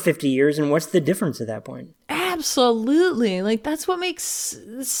couch for 50 years, and what's the difference at that point? Absolutely. Like, that's what makes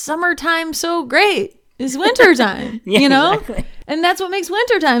summertime so great, is wintertime, you know? Exactly. And that's what makes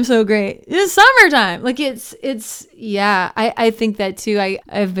wintertime so great, is summertime. Like, yeah, I think that too.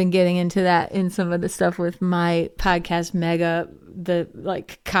 I've been getting into that in some of the stuff with my podcast, Mega, the,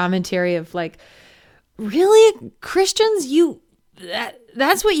 like, commentary of, like, really, Christians,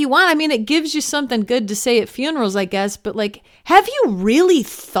 that's what you want? I mean, it gives you something good to say at funerals, I guess, but like, have you really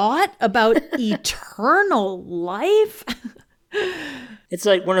thought about eternal life? It's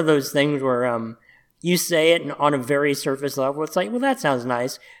like one of those things where you say it on a very surface level. It's like, well, that sounds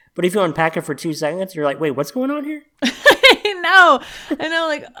nice. But if you unpack it for 2 seconds, you're like, wait, what's going on here? I know,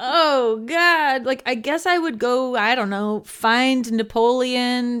 like, oh, God. Like, I guess I would go, I don't know, find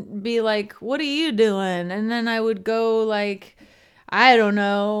Napoleon, be like, what are you doing? And then I would go, like, I don't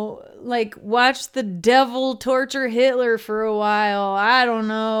know, like, watch the devil torture Hitler for a while. I don't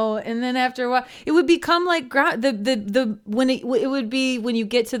know. And then after a while, it would become like it would be when you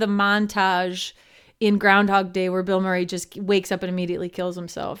get to the montage in Groundhog Day where Bill Murray just wakes up and immediately kills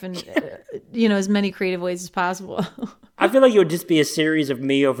himself, and you know, as many creative ways as possible. I feel like it would just be a series of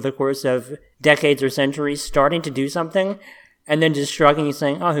me over the course of decades or centuries starting to do something and then just shrugging and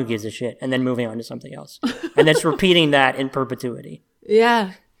saying, oh, who gives a shit? And then moving on to something else. And that's repeating that in perpetuity.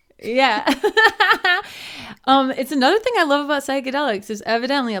 Yeah. It's another thing I love about psychedelics is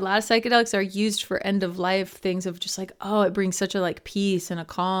evidently a lot of psychedelics are used for end of life things of just like, oh, it brings such a like peace and a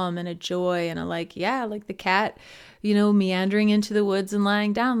calm and a joy and a like, yeah, like the cat, you know, meandering into the woods and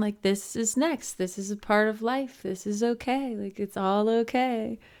lying down, like this is next. This is a part of life. This is okay. Like it's all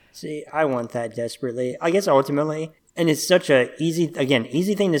okay. See, I want that desperately. I guess ultimately, and it's such a easy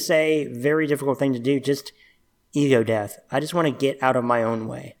thing to say, very difficult thing to do, just ego death. I just want to get out of my own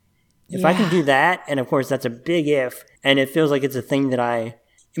way. If I can do that, and of course that's a big if, and it feels like it's a thing that I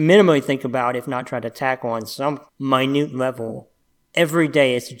minimally think about, if not try to tackle on some minute level every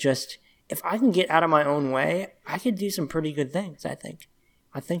day, is just, if I can get out of my own way, I could do some pretty good things, I think.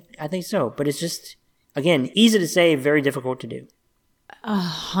 I think so. But it's just, again, easy to say, very difficult to do.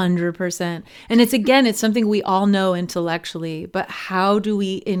 100%. And it's something we all know intellectually, but how do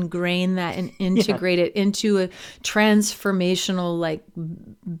we ingrain that and integrate it into a transformational, like,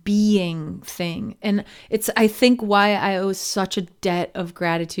 being thing? And it's, I think, why I owe such a debt of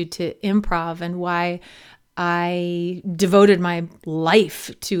gratitude to improv and why I devoted my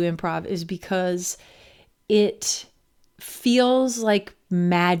life to improv is because it feels like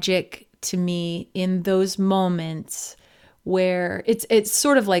magic to me in those moments where it's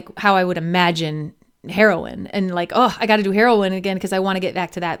sort of like how I would imagine heroin, and like, oh, I got to do heroin again because I want to get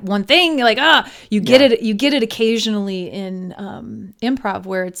back to that one thing. Like, you get it occasionally in improv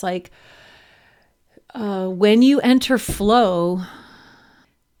where it's like, when you enter flow,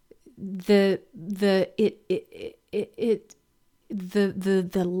 the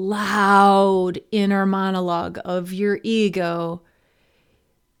loud inner monologue of your ego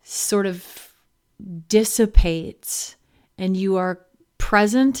sort of dissipates, and you are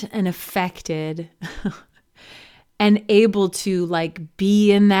present and affected and able to like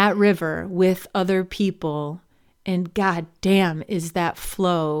be in that river with other people. And god damn, is that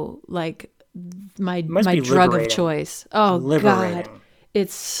flow like my drug of choice. Oh liberating. God,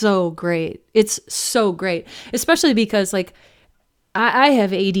 it's so great. It's so great, especially because like I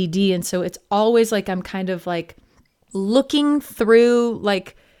have ADD, and so it's always like I'm kind of like looking through,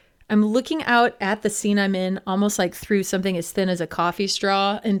 like I'm looking out at the scene I'm in almost like through something as thin as a coffee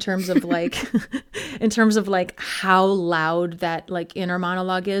straw in terms of like in terms of like how loud that like inner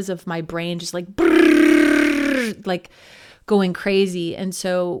monologue is of my brain just like brrr, like going crazy. And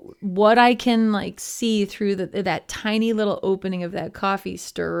so what I can like see through that tiny little opening of that coffee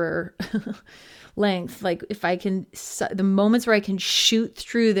stirrer length, like if I can, the moments where I can shoot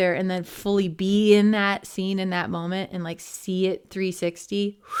through there and then fully be in that scene in that moment and like see it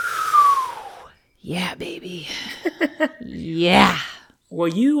 360. Yeah, baby. Yeah. Well,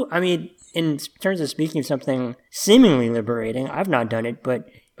 in terms of speaking of something seemingly liberating, I've not done it, but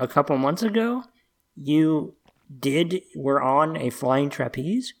a couple months ago, you were on a flying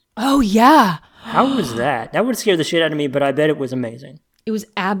trapeze. Oh, yeah. How was that? That would scare the shit out of me, but I bet it was amazing. It was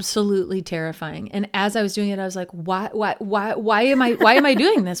absolutely terrifying. And as I was doing it, I was like, why am I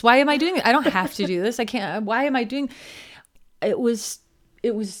doing this? Why am I doing it? I don't have to do this. I can't. Why am I doing? It was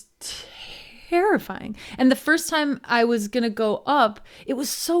terrifying. And the first time I was going to go up, it was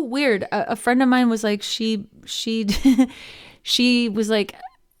so weird. A friend of mine was like, she was like,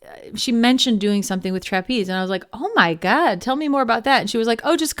 she mentioned doing something with trapeze. And I was like, oh my God, tell me more about that. And she was like,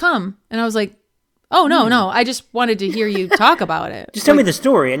 oh, just come. And I was like, oh, no. I just wanted to hear you talk about it. Just tell me the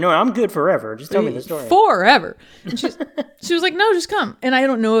story. No, I'm good forever. Just tell me the story. Forever. And she was like, no, just come. And I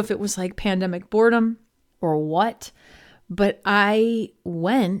don't know if it was like pandemic boredom or what, but I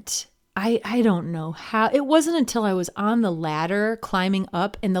went. I don't know how. It wasn't until I was on the ladder climbing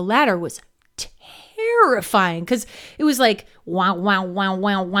up, and the ladder was terrifying because it was like wow, wow, wow,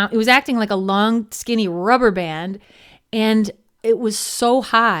 wow, wow. It was acting like a long, skinny rubber band, and it was so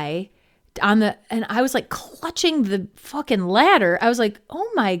high and I was like clutching the fucking ladder. I was like,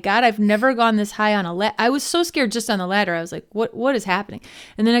 oh my God, I've never gone this high on a ladder. I was so scared just on the ladder. I was like, what is happening?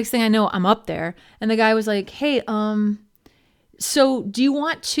 And the next thing I know, I'm up there, and the guy was like, hey, so do you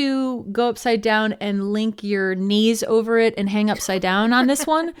want to go upside down and link your knees over it and hang upside down on this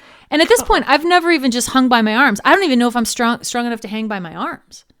one? And at this point, I've never even just hung by my arms. I don't even know if I'm strong enough to hang by my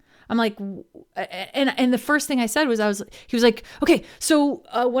arms. I'm like, and the first thing I said was, he was like, okay, so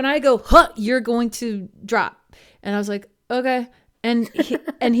when I go, you're going to drop. And I was like, okay. And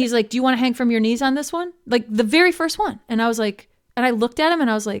he's like, do you want to hang from your knees on this one? Like the very first one. And I was like, and I looked at him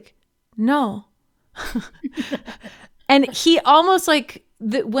and I was like, no. And he almost like,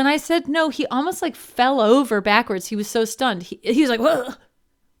 when I said no, he almost like fell over backwards. He was so stunned. He was like, what?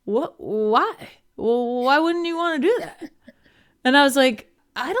 Why? Well, why wouldn't you want to do that? And I was like,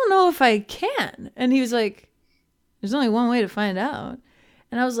 I don't know if I can. And he was like, there's only one way to find out.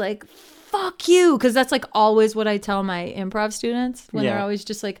 And I was like, fuck you. Because that's like always what I tell my improv students when they're always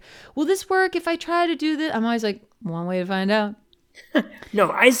just like, will this work if I try to do this? I'm always like, one way to find out.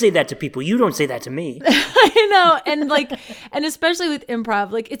 No, I say that to people. You don't say that to me. I know. And like, and especially with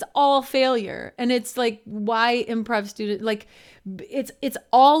improv, like it's all failure. And it's like why improv student, like it's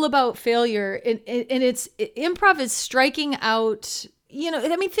all about failure. And improv is striking out, you know,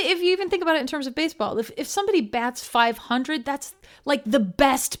 I mean, if you even think about it in terms of baseball, if somebody bats 500, that's like the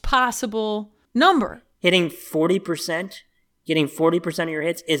best possible number. Getting 40% of your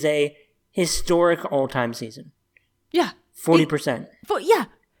hits is a historic all-time season. Yeah. 40%. Yeah.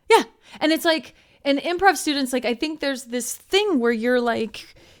 And it's like, and improv students, like, I think there's this thing where you're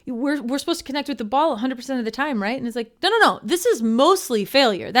like, we're supposed to connect with the ball 100% of the time, right? And it's like, no. This is mostly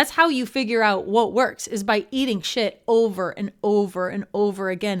failure. That's how you figure out what works, is by eating shit over and over and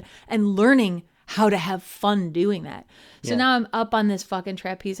over again and learning how to have fun doing that. So now I'm up on this fucking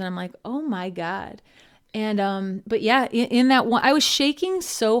trapeze and I'm like, oh my God. And, but yeah, in that one, I was shaking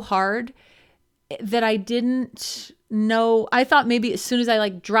so hard that I didn't know. I thought maybe as soon as I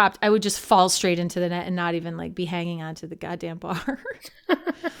like dropped, I would just fall straight into the net and not even like be hanging onto the goddamn bar.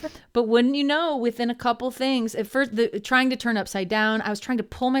 But wouldn't you know, within a couple things, at first, trying to turn upside down, I was trying to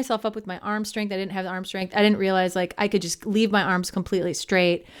pull myself up with my arm strength. I didn't have the arm strength. I didn't realize like I could just leave my arms completely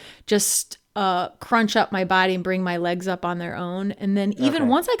straight, just crunch up my body and bring my legs up on their own. And then even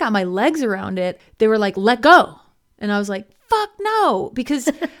once I got my legs around it, they were like, let go. And I was like, fuck no, because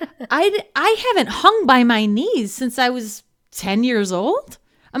I haven't hung by my knees since I was 10 years old.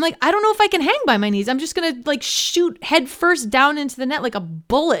 I'm like, I don't know if I can hang by my knees. I'm just going to like shoot head first down into the net like a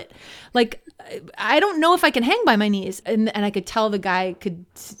bullet. Like, I don't know if I can hang by my knees. And I could tell the guy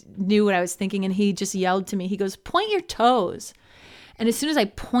knew what I was thinking. And he just yelled to me. He goes, point your toes. And as soon as I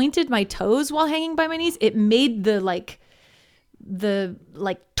pointed my toes while hanging by my knees, it made the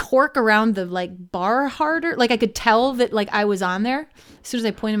torque around the like bar harder. Like I could tell that like I was on there. As soon as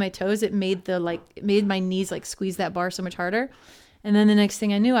I pointed my toes, it made my knees like squeeze that bar so much harder. And then the next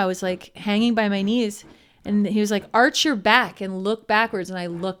thing I knew, I was like hanging by my knees, and he was like, arch your back and look backwards. And I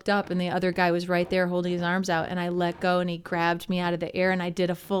looked up, and the other guy was right there holding his arms out, and I let go, and he grabbed me out of the air, and I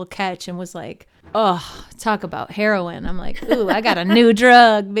did a full catch and was like, oh, talk about heroin. I'm like, ooh, I got a new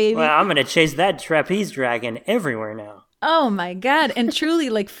drug, baby. Well, I'm going to chase that trapeze dragon everywhere now. Oh my God. And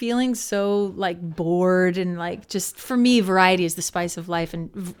truly like feeling so like bored, and like just for me, variety is the spice of life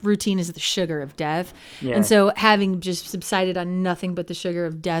and routine is the sugar of death. Yeah. And so having just subsided on nothing but the sugar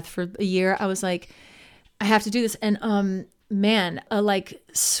of death for a year, I was like, I have to do this. And man, a like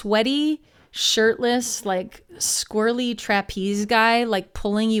sweaty, shirtless, like squirrely trapeze guy, like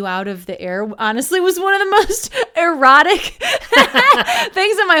pulling you out of the air, honestly was one of the most erotic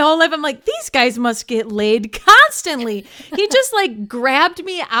things in my whole life. I'm like, these guys must get laid constantly. He just like grabbed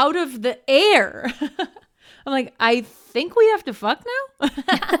me out of the air. I'm like, I think we have to fuck now.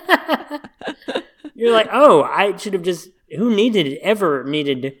 You're like, oh, I should have just, who ever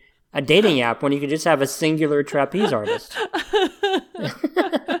needed a dating app when you could just have a singular trapeze artist?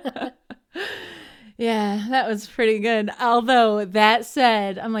 Yeah, that was pretty good. Although that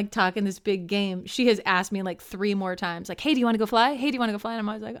said, I'm like talking this big game. She has asked me like 3 more times, like, hey, do you want to go fly? Hey, do you want to go fly? And I'm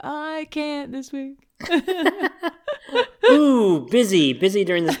always like, I can't this week. Ooh, busy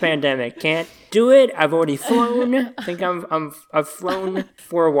during this pandemic. Can't do it. I've already flown. I think I've flown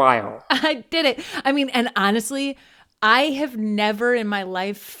for a while. I did it. I mean, and honestly, I have never in my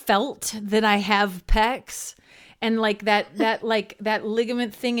life felt that I have pecs. And like that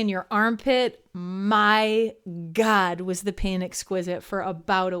ligament thing in your armpit, my God, was the pain exquisite for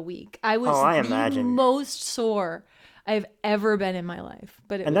about a week. I was the most sore I've ever been in my life.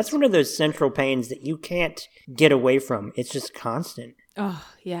 And that's one of those central pains that you can't get away from. It's just constant. Oh,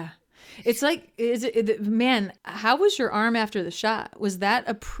 yeah. It's like, man, how was your arm after the shot? Was that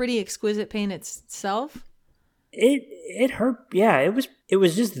a pretty exquisite pain itself? It hurt. Yeah, it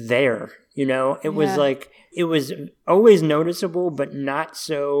was just there, you know? It was like, it was always noticeable, but not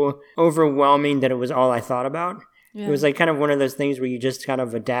so overwhelming that it was all I thought about. Yeah. It was like kind of one of those things where you just kind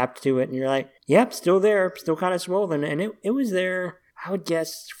of adapt to it, and you're like, yep, still there, still kind of swollen. And it was there, I would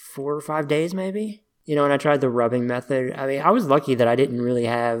guess 4 or 5 days maybe. You know, and I tried the rubbing method. I mean, I was lucky that I didn't really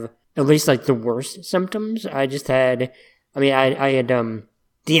have at least like the worst symptoms. I just had, I had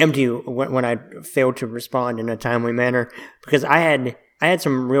DM'd you when I failed to respond in a timely manner, because I had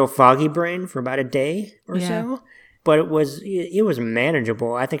some real foggy brain for about a day or so, but it was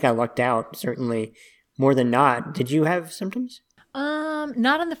manageable. I think I lucked out, certainly more than not. Did you have symptoms?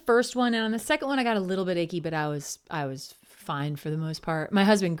 Not on the first one, and on the second one I got a little bit achy, but I was fine for the most part. My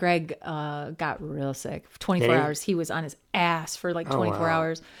husband Greg got real sick. 24 hours. He was on his ass for like 24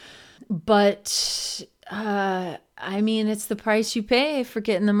 hours. But I mean, it's the price you pay for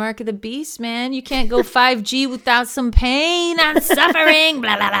getting the mark of the beast, man. You can't go 5G without some pain and suffering.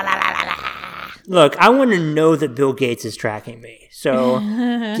 Blah, blah, blah, blah, blah, blah. Look, I want to know that Bill Gates is tracking me. So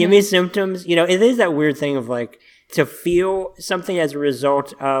give me symptoms. You know, it is that weird thing of like, to feel something as a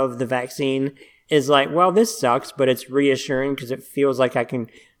result of the vaccine is like, well, this sucks, but it's reassuring because it feels like I can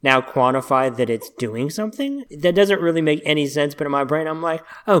now quantify that it's doing something. That doesn't really make any sense, but in my brain, I'm like,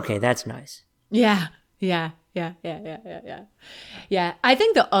 okay, that's nice. Yeah. I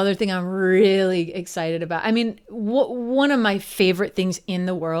think the other thing I'm really excited about, I mean, one of my favorite things in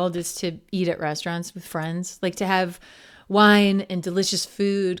the world is to eat at restaurants with friends, like to have wine and delicious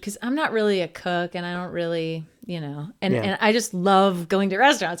food, because I'm not really a cook and I don't really, and I just love going to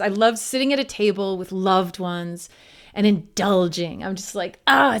restaurants. I love sitting at a table with loved ones and indulging. I'm just like,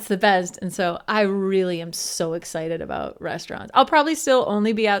 it's the best. And so I really am so excited about restaurants. I'll probably still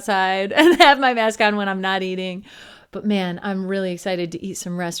only be outside and have my mask on when I'm not eating. But man, I'm really excited to eat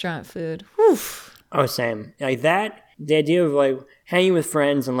some restaurant food. Whew. Oh, same. Like that, the idea of like hanging with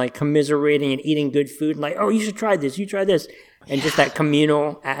friends and like commiserating and eating good food and like, oh, you should try this, you try this. And just that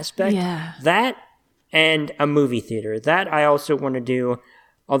communal aspect. Yeah. That and a movie theater. That I also want to do.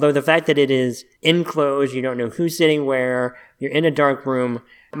 Although the fact that it is enclosed, you don't know who's sitting where, you're in a dark room,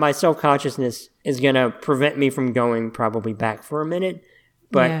 my self-consciousness is going to prevent me from going probably back for a minute.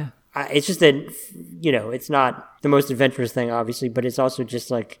 But it's just that, it's not the most adventurous thing, obviously, but it's also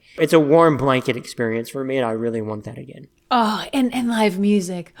just like, it's a warm blanket experience for me, and I really want that again. Oh, and live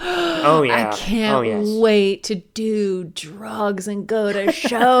music. Oh, yeah. I can't wait to do drugs and go to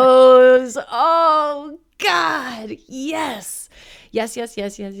shows. Oh, God. Yes. Yes. Oh,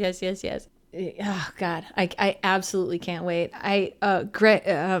 God. I absolutely can't wait. My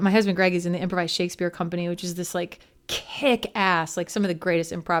husband Greg is in the Improvised Shakespeare Company, which is this like kick ass, like some of the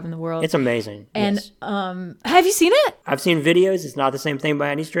greatest improv in the world. It's amazing. And yes. Have you seen it? I've seen videos. It's not the same thing by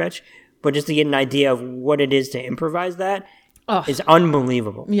any stretch, but just to get an idea of what it is to improvise that is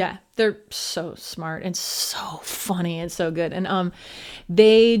unbelievable. Yeah, they're so smart and so funny and so good. And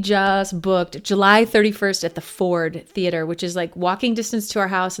they just booked July 31st at the Ford Theater, which is like walking distance to our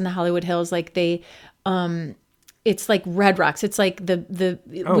house in the Hollywood Hills. Like they it's like Red Rocks. It's like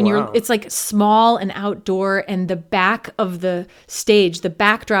it's like small and outdoor, and the back of the stage, the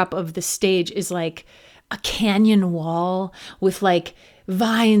backdrop of the stage is like a canyon wall with like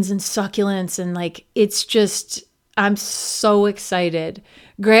vines and succulents, and like it's just, I'm so excited.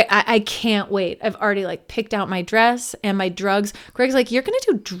 Greg, I can't wait. I've already like picked out my dress and my drugs. Greg's like, you're gonna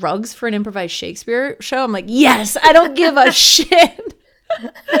do drugs for an Improvised Shakespeare show? I'm like, yes, I don't give a shit.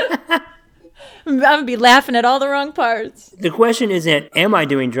 I'm going to be laughing at all the wrong parts. The question isn't, am I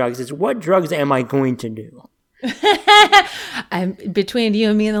doing drugs? It's what drugs am I going to do? I'm between you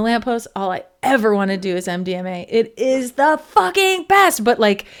and me and the lamppost. All I ever want to do is MDMA. It is the fucking best. But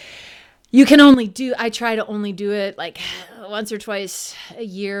like, I try to only do it like once or twice a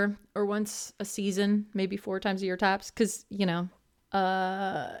year or once a season, maybe 4 times a year tops. Cause you got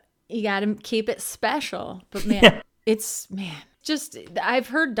to keep it special. But man, I've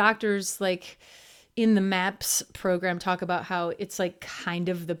heard doctors like in the MAPS program talk about how it's like kind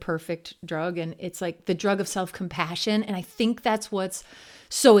of the perfect drug, and it's like the drug of self-compassion. And I think that's what's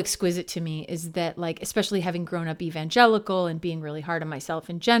so exquisite to me, is that like, especially having grown up evangelical and being really hard on myself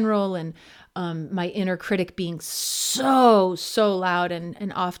in general, and my inner critic being so loud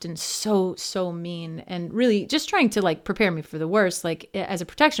and often so mean, and really just trying to like prepare me for the worst, like as a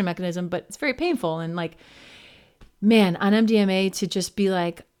protection mechanism, but it's very painful. And like, man, on MDMA to just be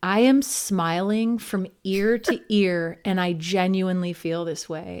like, I am smiling from ear to ear, and I genuinely feel this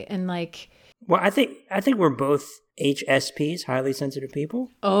way. And like, well, I think we're both HSPs, highly sensitive people.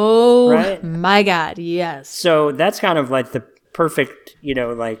 Oh, right? My God, yes. So that's kind of like the perfect,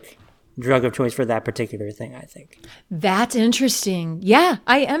 like drug of choice for that particular thing, I think. That's interesting. Yeah,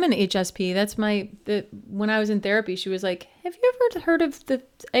 I am an HSP. That's when I was in therapy, she was like, have you ever heard of the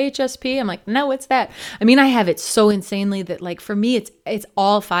HSP? I'm like, no, what's that? I mean, I have it so insanely that like, for me, it's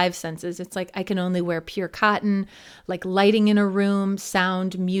all 5 senses. It's like, I can only wear pure cotton, like lighting in a room,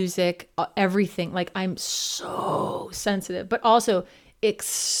 sound, music, everything. Like, I'm so sensitive, but also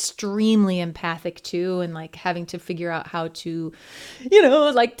extremely empathic too, and like having to figure out how to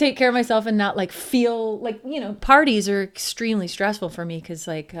like take care of myself and not like feel like parties are extremely stressful for me, because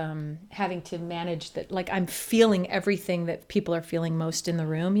like having to manage that, like I'm feeling everything that people are feeling most in the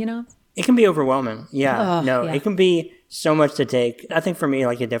room. It can be overwhelming. It can be so much to take. I think for me,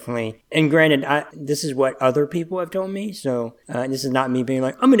 like, it definitely, and granted, this is what other people have told me, so this is not me being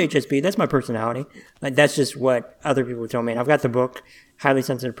like, I'm an HSP, that's my personality. Like, that's just what other people told me. And I've got the book Highly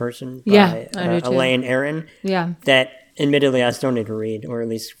Sensitive Person by Elaine Aron. Yeah. That admittedly I still need to read, or at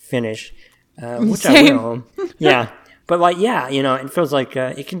least finish, which I will. Yeah. But like, it feels like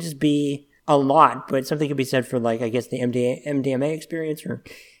it can just be a lot, but something can be said for like, I guess the MDMA experience, or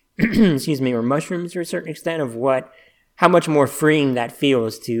excuse me, or mushrooms to a certain extent, of how much more freeing that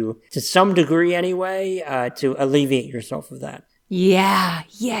feels to some degree anyway, to alleviate yourself of that. Yeah.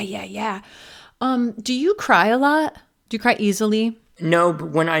 Do you cry a lot? Do you cry easily? No,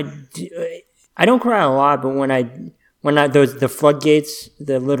 but when I don't cry a lot, but when the floodgates,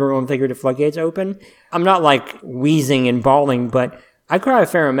 the literal and figurative floodgates open, I'm not like wheezing and bawling, but I cry a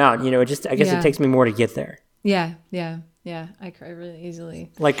fair amount. I guess it takes me more to get there. Yeah. I cry really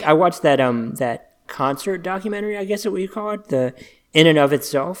easily. Like, I watched that concert documentary, I guess is what you call it, the In and of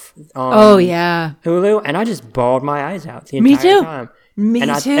Itself on Hulu, and I just bawled my eyes out the entire time. Me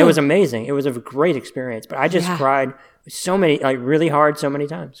too. It was amazing. It was a great experience, but I just cried so many, like really hard, so many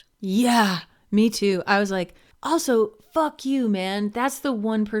times. Yeah, me too. I was like, Also, fuck you, man. That's the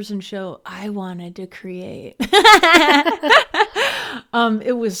one person show I wanted to create.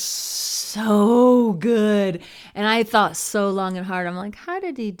 It was so good. And I thought so long and hard. I'm like, how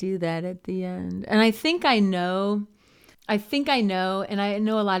did he do that at the end? And I think I know. And I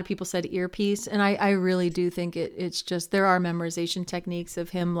know a lot of people said earpiece, and I really do think it's just, there are memorization techniques of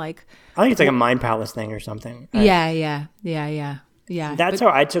him, like, I think it's like a Mind Palace thing or something. Yeah. That's how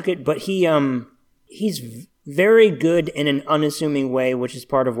I took it, but he's very in an unassuming way, which is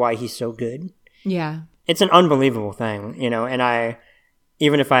part of why he's so good. Yeah. It's an unbelievable thing, and I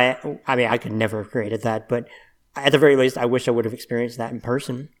could never have created that, but at the very least, I wish I would have experienced that in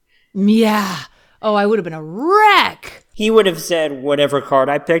person. Yeah. Oh, I would have been a wreck. He would have said whatever card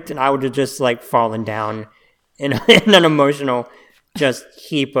I picked, and I would have just, like, fallen down in an emotional just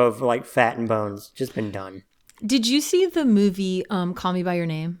heap of, like, fat and bones. Just been done. Did you see the movie Call Me By Your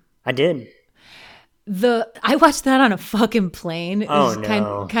Name? I did. I watched that on a fucking plane. It was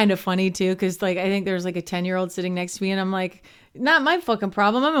no. kind of funny, too, because, like, I think there's, like, a 10-year-old sitting next to me, and I'm like, not my fucking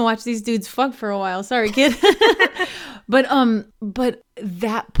problem. I'm gonna watch these dudes fuck for a while. Sorry, kid. But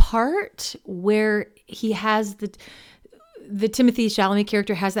that part where he has the Timothée Chalamet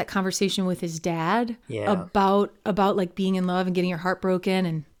character has that conversation with his dad about like being in love and getting your heart broken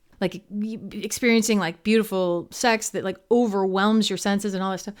and like experiencing like beautiful sex that like overwhelms your senses and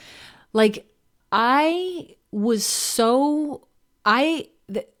all that stuff. Like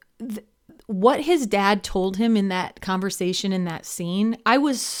what his dad told him in that conversation, in that scene, I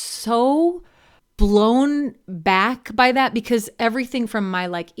was so blown back by that, because everything from my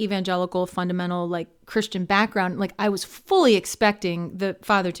like evangelical fundamental like Christian background, like I was fully expecting the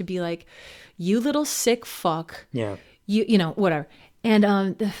father to be like, you little sick fuck. Yeah. You know, whatever.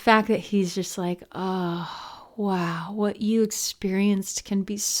 And the fact that he's just like, oh, wow, what you experienced can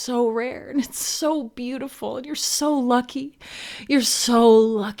be so rare and it's so beautiful and you're so lucky. You're so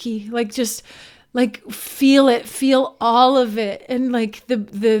lucky. Like, just like feel it, feel all of it. And like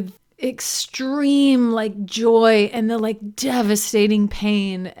the extreme like joy and the like devastating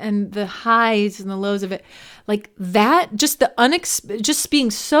pain and the highs and the lows of it. Like that, just the just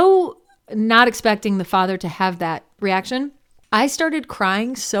being so not expecting the father to have that reaction. I started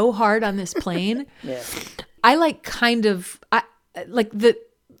crying so hard on this plane. Yeah. I like the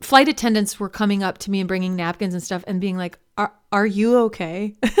flight attendants were coming up to me and bringing napkins and stuff and being like, are you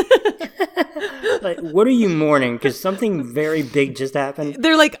okay? Like, what are you mourning? Because something very big just happened.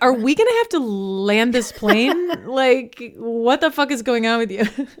 They're like, are we going to have to land this plane? Like, what the fuck is going on with you?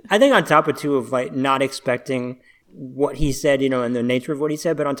 I think on top of too of like not expecting what he said, and the nature of what he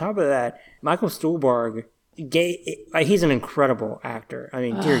said, but on top of that, Michael Stuhlbarg, he's an incredible actor. I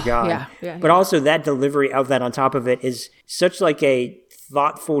mean, dear God. Yeah. But also that delivery of that on top of it is such like a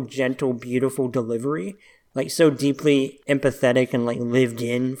thoughtful, gentle, beautiful delivery, like so deeply empathetic and like lived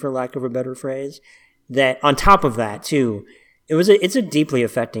in, for lack of a better phrase, that on top of that too, it's a deeply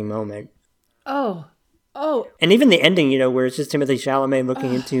affecting moment. Oh. And even the ending, where it's just Timothée Chalamet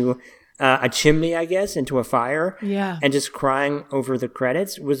looking into a chimney, I guess, into a fire, and just crying over the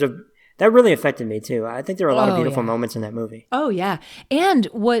credits that really affected me too. I think there are a lot of beautiful moments in that movie. Oh yeah. And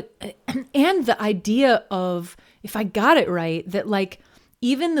the idea of, if I got it right, that like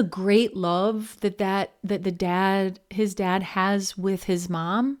even the great love that his dad has with his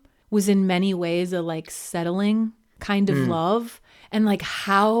mom was in many ways a like settling kind of love, and like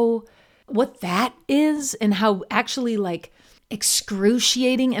what that is, and how actually like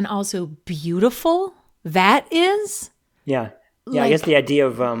excruciating and also beautiful that is. Yeah. I guess the idea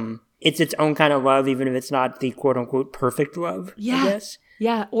of it's its own kind of love, even if it's not the quote unquote perfect love. Yeah. I guess.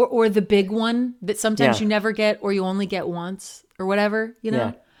 Yeah. Or the big one that sometimes you never get, or you only get once, or whatever,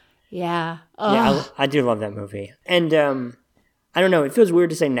 Yeah. Yeah, I do love that movie. And I don't know, it feels weird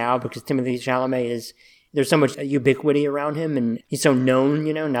to say now because Timothée Chalamet there's so much ubiquity around him and he's so known,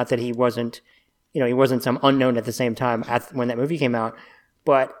 not that he wasn't, he wasn't some unknown at the same time when that movie came out.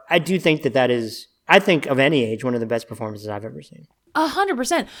 But I do think that is, I think of any age, one of the best performances I've ever seen.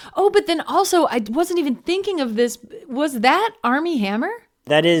 100%. Oh, but then also, I wasn't even thinking of this. Was that Armie Hammer?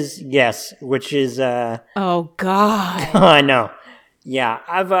 That is, yes, which is... oh, God. I know. Yeah,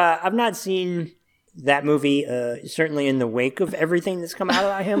 I've not seen that movie, certainly in the wake of everything that's come out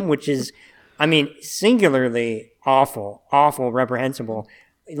about him, which is, I mean, singularly awful, reprehensible,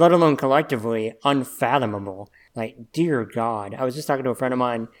 let alone collectively unfathomable. Like, dear God. I was just talking to a friend of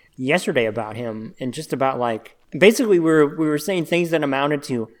mine yesterday about him, and just about like, basically we were saying things that amounted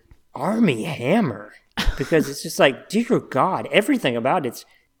to Armie Hammer, because it's just like, dear God, everything about it's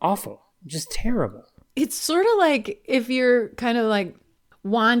awful, just terrible. It's sort of like if you're kind of like,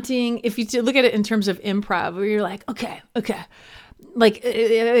 wanting, if you look at it in terms of improv, where you're like, okay. Like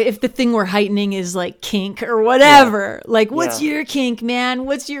if the thing we're heightening is like kink or whatever, like what's your kink, man?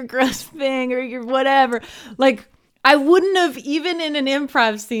 What's your gross thing or your whatever? Like I wouldn't have, even in an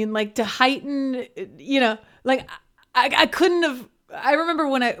improv scene, like to heighten, like I couldn't have. I remember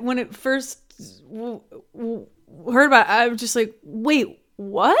when it first heard about it, I was just like, wait,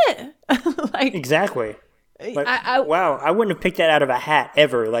 what? Like exactly. Like, wow, I wouldn't have picked that out of a hat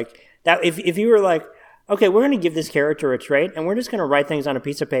ever. Like that, if you were like, okay, we're going to give this character a trait, and we're just going to write things on a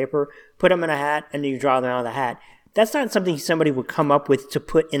piece of paper, put them in a hat, and you draw them out of the hat. That's not something somebody would come up with to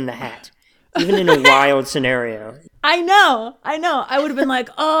put in the hat, even in a wild scenario. I know. I would have been like,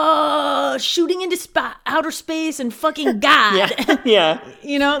 oh, shooting into outer space and fucking God. Yeah.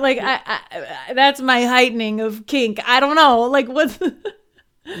 Like I that's my heightening of kink. I don't know. Like what's...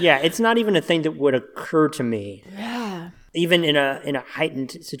 Yeah, it's not even a thing that would occur to me. Yeah. Even in a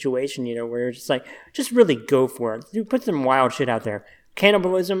heightened situation, where it's just like, just really go for it. You put some wild shit out there.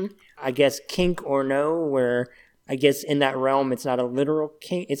 Cannibalism, I guess kink or no, where I guess in that realm it's not a literal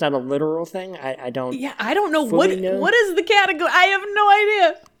kink. It's not a literal thing. I don't. Yeah, I don't know what is the category. I have no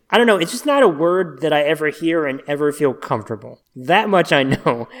idea. I don't know. It's just not a word that I ever hear and ever feel comfortable. That much I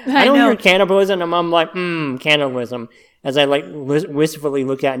know. I don't hear cannibalism and I'm like, cannibalism. As I like wistfully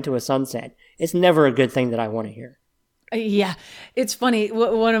look out into a sunset. It's never a good thing that I want to hear. Yeah, it's funny.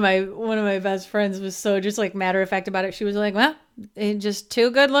 One of my best friends was so just like matter of fact about it. She was like, "Well, it's just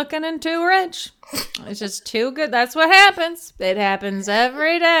too good looking and too rich. It's just too good. That's what happens. It happens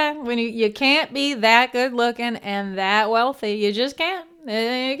every day when you can't be that good looking and that wealthy. You just can't.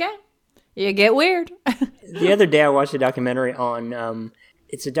 You can't. You get weird." The other day, I watched a documentary on.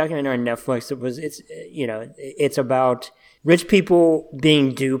 It's a documentary on Netflix. It's about rich people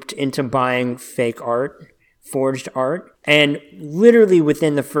being duped into buying fake art, forged art. And literally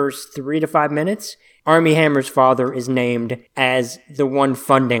within the first 3 to 5 minutes, Armie Hammer's father is named as the one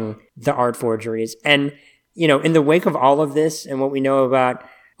funding the art forgeries. And, in the wake of all of this and what we know about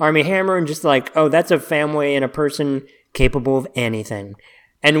Armie Hammer, and just like, oh, that's a family and a person capable of anything.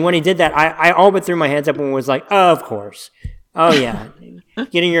 And when he did that, I all but threw my hands up and was like, oh, of course. Oh, yeah.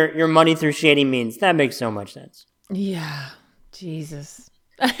 Getting your money through shady means. That makes so much sense. Yeah. Jesus.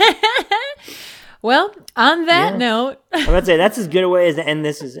 Well, on that note. I was about to say, that's as good a way as to end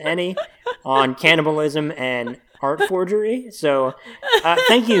this as any on cannibalism and art forgery. So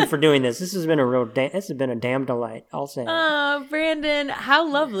thank you for doing this. This has been a damn delight, I'll say. Oh, Brandon, how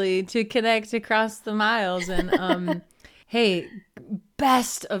lovely to connect across the miles. And hey,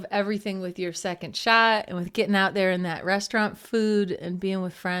 best of everything with your second shot and with getting out there in that restaurant food and being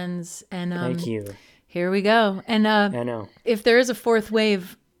with friends. And thank you. Here we go. And I know. If there is a fourth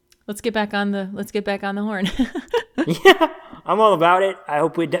wave, let's get back on the horn. Yeah, I'm all about it. I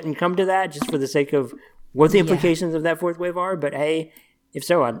hope we didn't come to that just for the sake of what the implications of that fourth wave are. But hey, if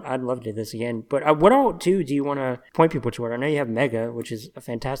so, I'd love to do this again. But what all, too, do you want to point people toward? I know you have Mega, which is a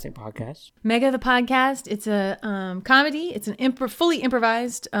fantastic podcast. Mega, the podcast. It's a comedy. It's an fully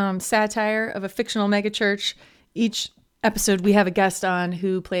improvised satire of a fictional mega church. Each episode, we have a guest on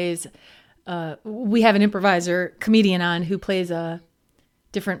who plays... we have an improviser comedian on who plays a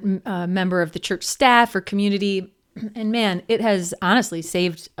different member of the church staff or community. And man, it has honestly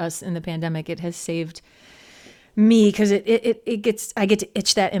saved us in the pandemic. It has saved me because I get to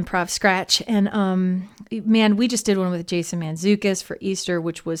itch that improv scratch. And man, we just did one with Jason Mantzoukas for Easter,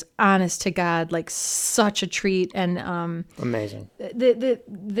 which was honest to God, like such a treat. And amazing.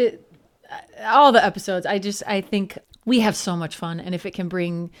 All the episodes, I think we have so much fun. And if it can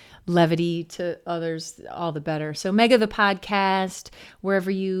bring levity to others, all the better. So Mega the podcast, wherever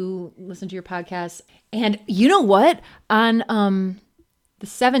you listen to your podcasts. And you know what? On the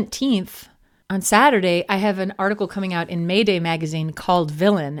 17th, on Saturday, I have an article coming out in Mayday magazine called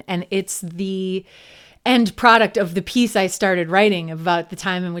Villain. And it's the end product of the piece I started writing about the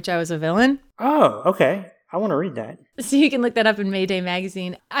time in which I was a villain. Oh, okay. I want to read that. So you can look that up in Mayday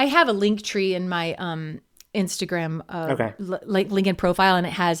magazine. I have a link tree in my Instagram LinkedIn profile, and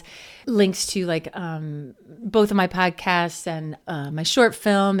it has links to like both of my podcasts and my short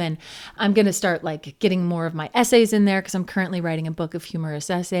film. And I'm going to start like getting more of my essays in there because I'm currently writing a book of humorous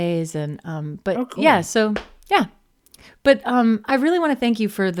essays. And But I really want to thank you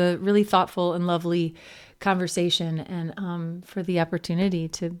for the really thoughtful and lovely conversation and for the opportunity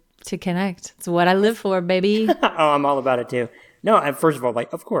to connect. It's what I live for, baby. Oh, I'm all about it too. No, first of all,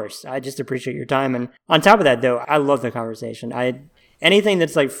 like, of course, I just appreciate your time. And on top of that, though, I love the conversation. Anything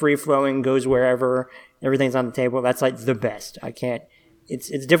that's like free flowing, goes wherever, everything's on the table, that's like the best.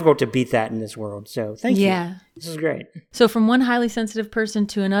 it's difficult to beat that in this world. So thank you. This is great. So from one highly sensitive person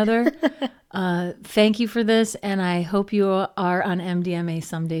to another, thank you for this. And I hope you are on MDMA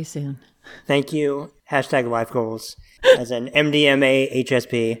someday soon. Thank you. Hashtag life goals as an MDMA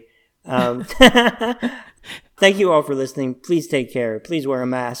HSP. Thank you all for listening. Please take care. Please wear a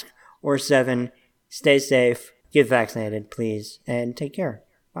mask or 7. Stay safe. Get vaccinated, please. And take care.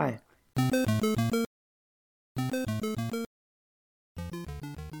 Bye.